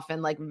are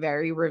often like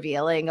very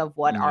revealing of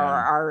what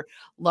are our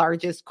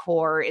largest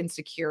core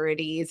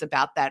insecurities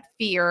about that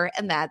fear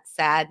and that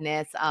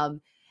sadness.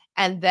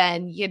 And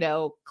then,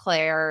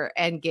 Claire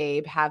and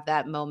Gabe have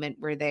that moment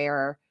where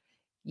they're,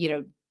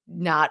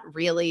 not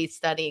really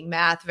studying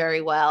math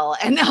very well.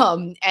 And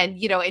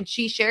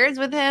she shares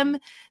with him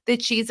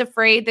that she's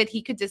afraid that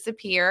he could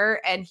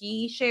disappear. And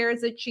he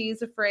shares that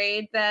she's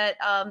afraid that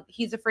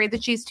he's afraid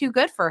that she's too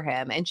good for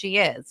him. And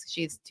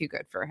she's too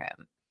good for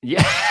him.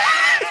 Yeah.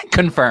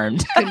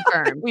 Confirmed.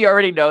 We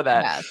already know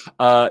that.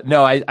 Yes.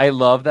 No, I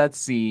love that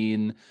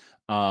scene.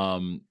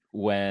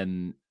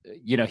 When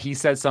she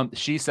says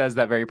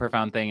that very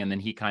profound thing, and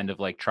then he kind of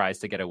like tries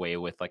to get away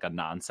with like a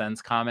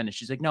nonsense comment, and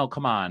she's like, no,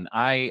 come on,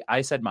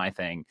 I said my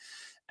thing.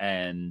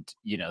 And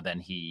then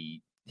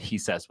he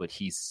says what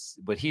he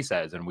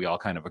says, and we all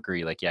kind of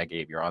agree, like, yeah,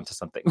 Gabe, you're onto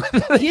something.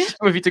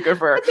 Movie too good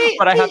for her.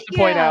 But I have to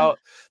point out,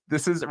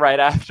 this is right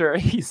after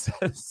he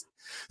says,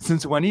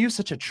 since when are you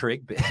such a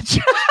trig bitch?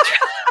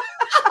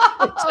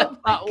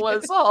 That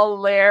was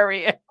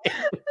hilarious.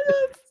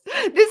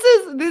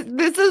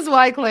 This is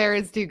why Claire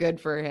is too good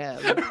for him.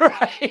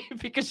 Right?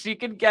 Because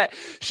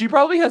she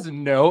probably has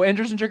no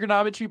interest in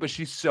trigonometry, but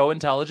she's so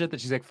intelligent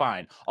that she's like,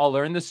 fine, I'll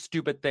learn this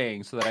stupid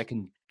thing so that I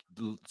can,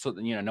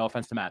 no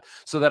offense to Matt,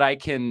 so that I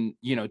can,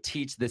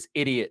 teach this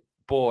idiot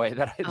boy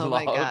that I love. Oh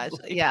my gosh.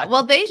 Yeah.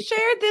 Well, they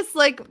shared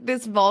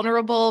this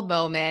vulnerable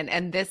moment,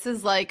 and this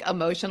is like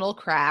emotional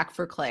crack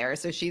for Claire.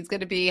 So she's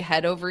going to be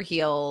head over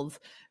heels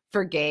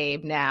for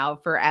Gabe now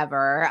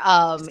forever.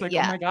 Like, oh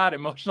my God,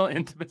 emotional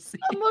intimacy.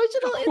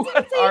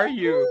 What are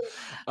you?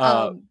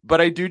 But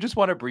I do just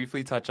want to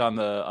briefly touch on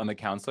the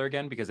counselor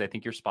again, because I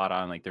think you're spot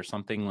on. Like, there's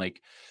something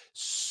like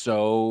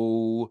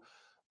so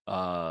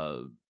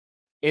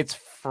it's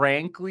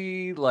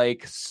frankly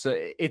like, so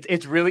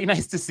it's really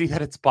nice to see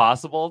that it's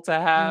possible to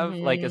have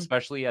like,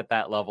 especially at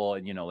that level.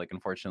 And like,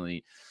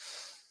 unfortunately,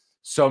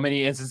 so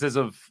many instances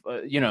of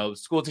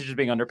school teachers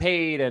being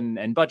underpaid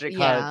and budget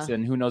cuts,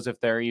 and who knows if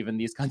there are even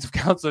these kinds of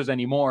counselors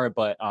anymore.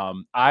 But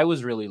I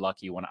was really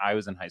lucky when I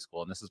was in high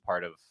school, and this is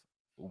part of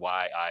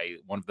why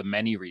one of the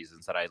many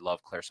reasons that I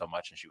love Claire so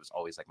much, and she was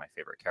always like my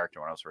favorite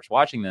character when I was first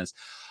watching this,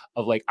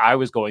 of like, I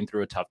was going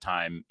through a tough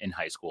time in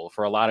high school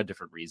for a lot of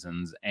different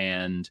reasons.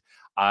 And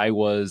I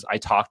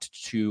talked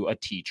to a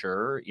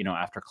teacher,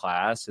 after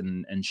class,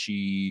 and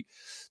she's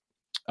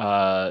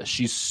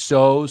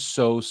so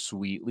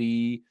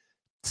sweetly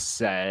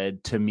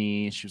said to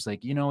me, she was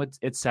like,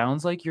 it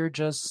sounds like you're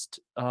just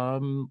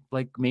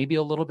like maybe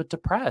a little bit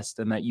depressed,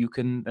 and that you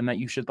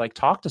should like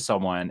talk to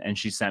someone. And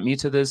she sent me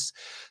to this,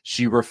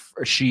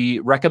 she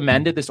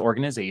recommended this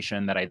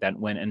organization that I then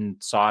went and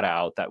sought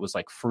out, that was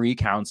like free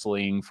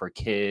counseling for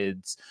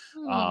kids.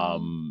 All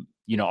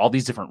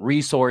these different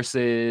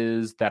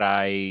resources that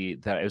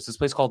it was this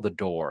place called The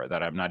Door,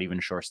 that I'm not even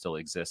sure still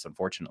exists,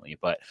 unfortunately.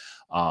 But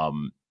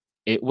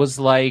it was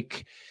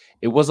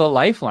a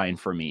lifeline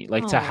for me,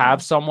 like to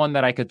have someone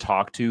that I could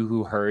talk to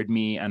who heard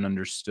me and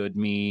understood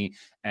me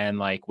and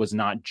like was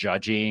not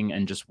judging,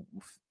 and just,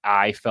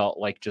 I felt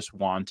like just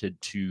wanted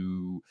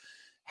to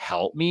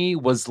help me,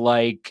 was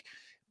like,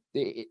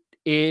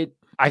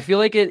 I feel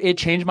like it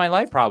changed my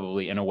life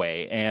probably in a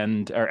way.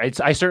 And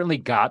I certainly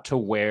got to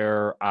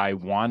where I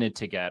wanted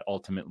to get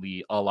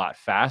ultimately a lot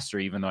faster,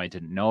 even though I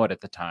didn't know it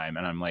at the time.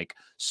 And I'm like,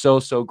 so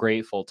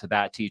grateful to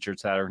that teacher,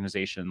 to that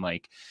organization.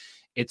 Like,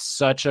 it's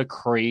such a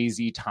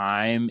crazy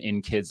time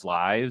in kids'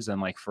 lives, and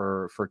like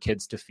for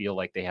kids to feel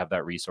like they have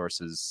that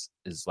resources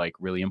is like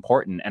really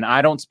important. And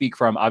I don't speak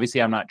from,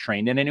 obviously I'm not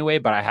trained in any way,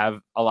 but I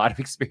have a lot of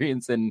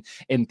experience in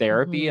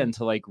therapy, and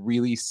to like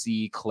really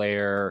see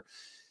Claire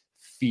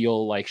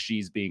feel like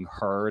she's being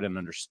heard and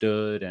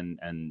understood, and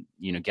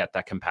get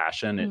that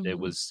compassion. It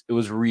was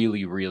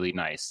really, really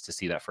nice to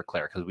see that for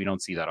Claire, because we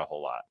don't see that a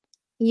whole lot.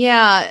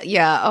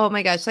 Yeah. Oh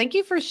my gosh. Thank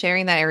you for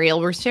sharing that,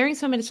 Ariel. We're sharing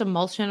so much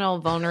emotional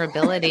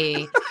vulnerability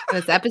in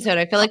this episode.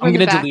 I feel like I'm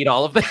going to delete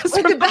all of this.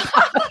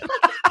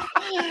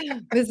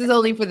 This is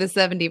only for the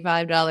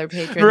 $75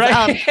 patrons.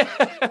 Right.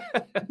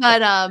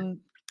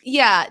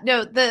 Yeah,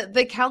 no,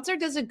 the counselor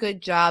does a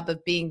good job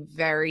of being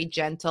very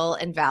gentle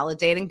and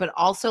validating, but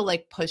also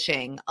like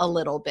pushing a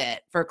little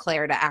bit for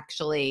Claire to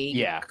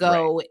actually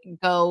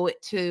go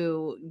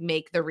to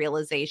make the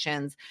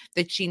realizations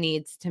that she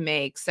needs to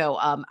make. So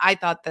I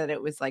thought that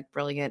it was like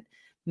brilliant,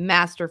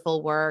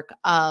 masterful work.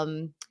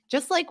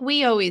 Just like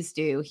we always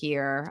do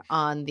here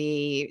on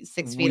the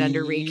 6 Feet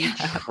Under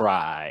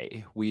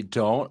recap. We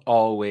don't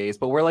always,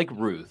 but we're like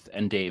Ruth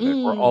and David.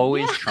 We're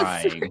always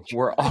trying.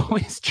 We're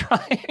always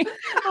trying.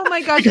 Oh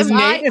my gosh. Am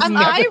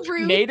I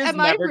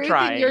Ruth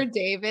trying. And you're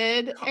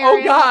David? Ariel?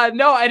 Oh God.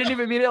 No, I didn't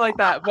even mean it like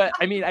that. But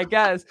I mean, I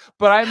guess,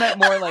 but I meant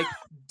more like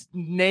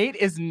Nate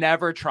is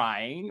never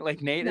trying.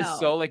 Like Nate is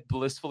so like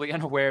blissfully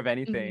unaware of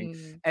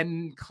anything.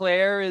 And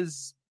Claire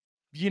is,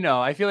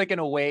 I feel like in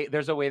a way,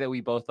 there's a way that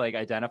we both like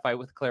identify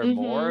with Claire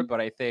more,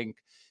 but I think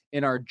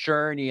in our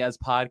journey as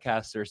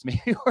podcasters,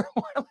 maybe we're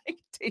more like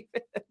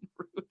David and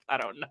Ruth. I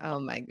don't know.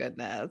 Oh my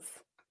goodness.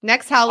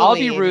 Next Halloween. I'll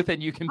be Ruth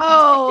and you can be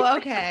David.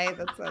 Okay.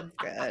 That sounds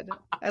good.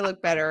 I look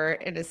better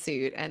in a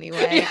suit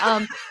anyway.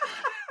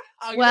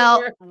 Well,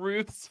 wear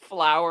Ruth's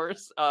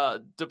flowers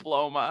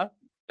diploma.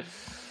 Is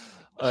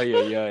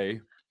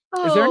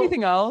there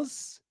anything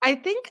else? I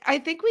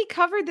think we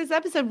covered this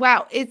episode.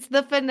 Wow, it's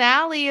the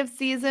finale of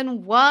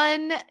season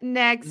 1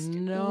 next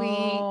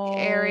week,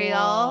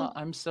 Ariel.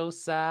 I'm so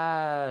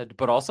sad,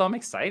 but also I'm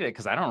excited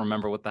because I don't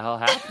remember what the hell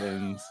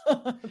happens.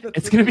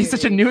 It's going to be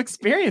such a new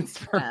experience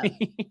for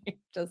me.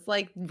 Just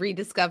like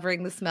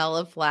rediscovering the smell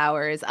of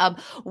flowers.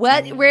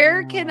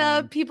 Where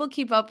can people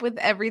keep up with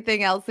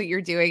everything else that you're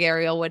doing,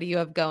 Ariel? What do you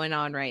have going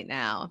on right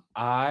now?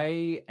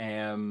 I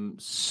am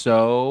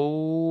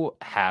so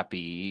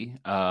happy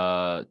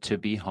to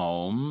be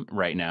home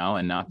right now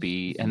and not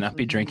be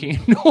drinking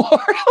in New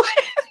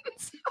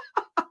Orleans.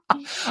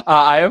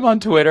 I am on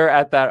Twitter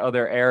at that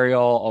other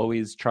Ariel,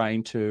 always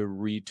trying to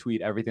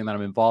retweet everything that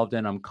I'm involved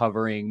in. I'm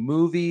covering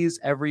movies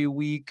every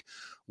week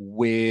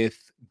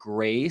with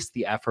Grace,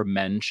 the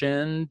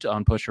aforementioned,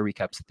 on Pusher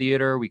Recaps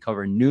Theater. We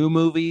cover new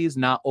movies,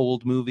 not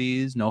old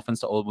movies. No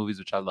offense to old movies,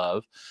 which I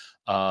love.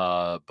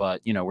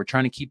 But we're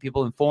trying to keep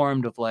people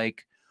informed of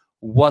like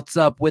what's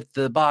up with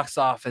the box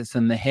office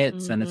and the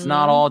hits, and it's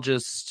not all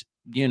just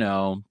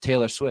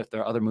Taylor Swift.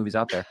 There are other movies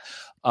out there.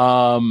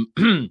 I'm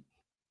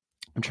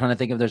trying to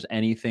think if there's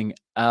anything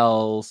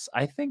else.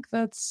 I think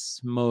that's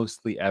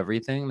mostly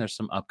everything. There's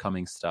some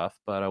upcoming stuff,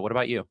 but what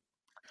about you?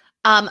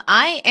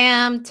 I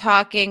am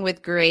talking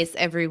with Grace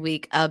every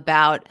week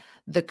about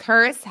The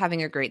Curse,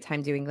 having a great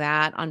time doing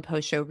that on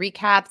post-show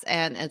recaps.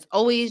 And as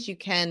always, you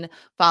can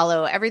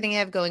follow everything I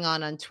have going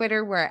on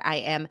Twitter, where I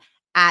am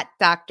at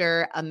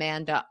Dr.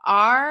 Amanda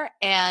R.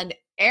 And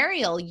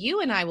Ariel,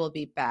 you and I will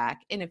be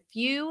back in a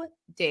few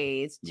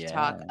days to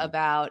talk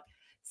about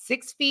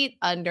 6 Feet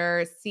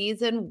Under,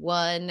 season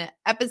 1,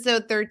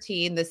 episode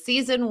 13, the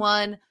season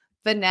 1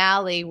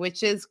 finale,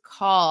 which is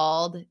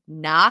called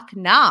Knock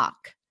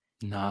Knock.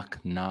 Knock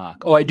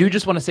knock. Oh, I do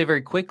just want to say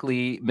very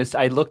quickly,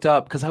 I looked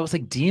up because I was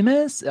like,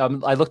 Demas.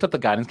 I looked up the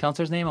guidance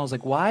counselor's name. I was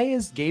like, why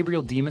is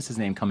Gabriel Demas'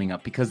 name coming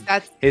up? Because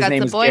his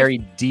name is Gary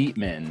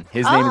Dietman.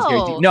 His name is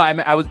Gary Dietman. No,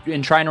 I was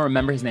in trying to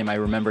remember his name. I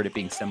remembered it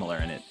being similar,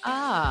 and it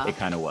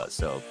kind of was.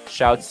 So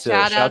shouts to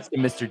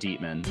Mr.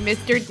 Dietman.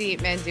 Mr.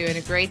 Dietman doing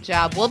a great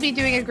job. We'll be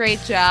doing a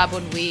great job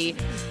when we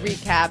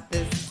recap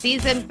this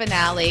season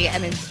finale.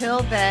 And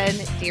until then,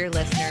 dear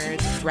listeners,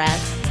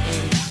 rest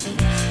in peace.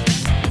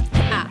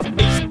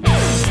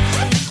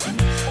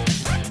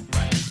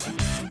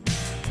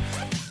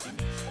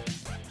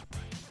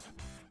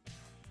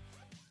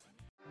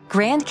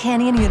 Grand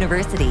Canyon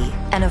University,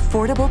 an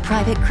affordable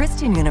private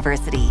Christian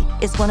university,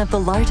 is one of the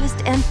largest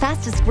and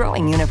fastest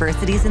growing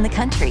universities in the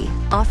country,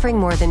 offering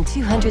more than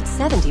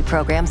 270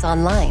 programs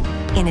online.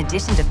 In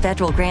addition to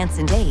federal grants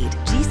and aid,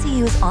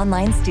 GCU's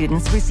online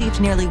students received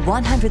nearly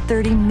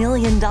 $130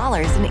 million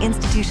in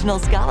institutional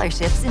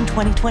scholarships in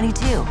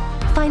 2022.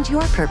 Find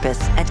your purpose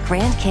at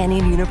Grand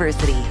Canyon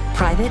University.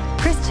 Private,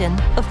 Christian,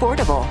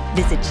 affordable.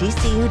 Visit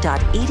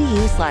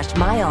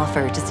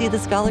gcu.edu/myoffer to see the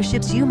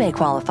scholarships you may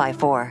qualify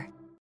for.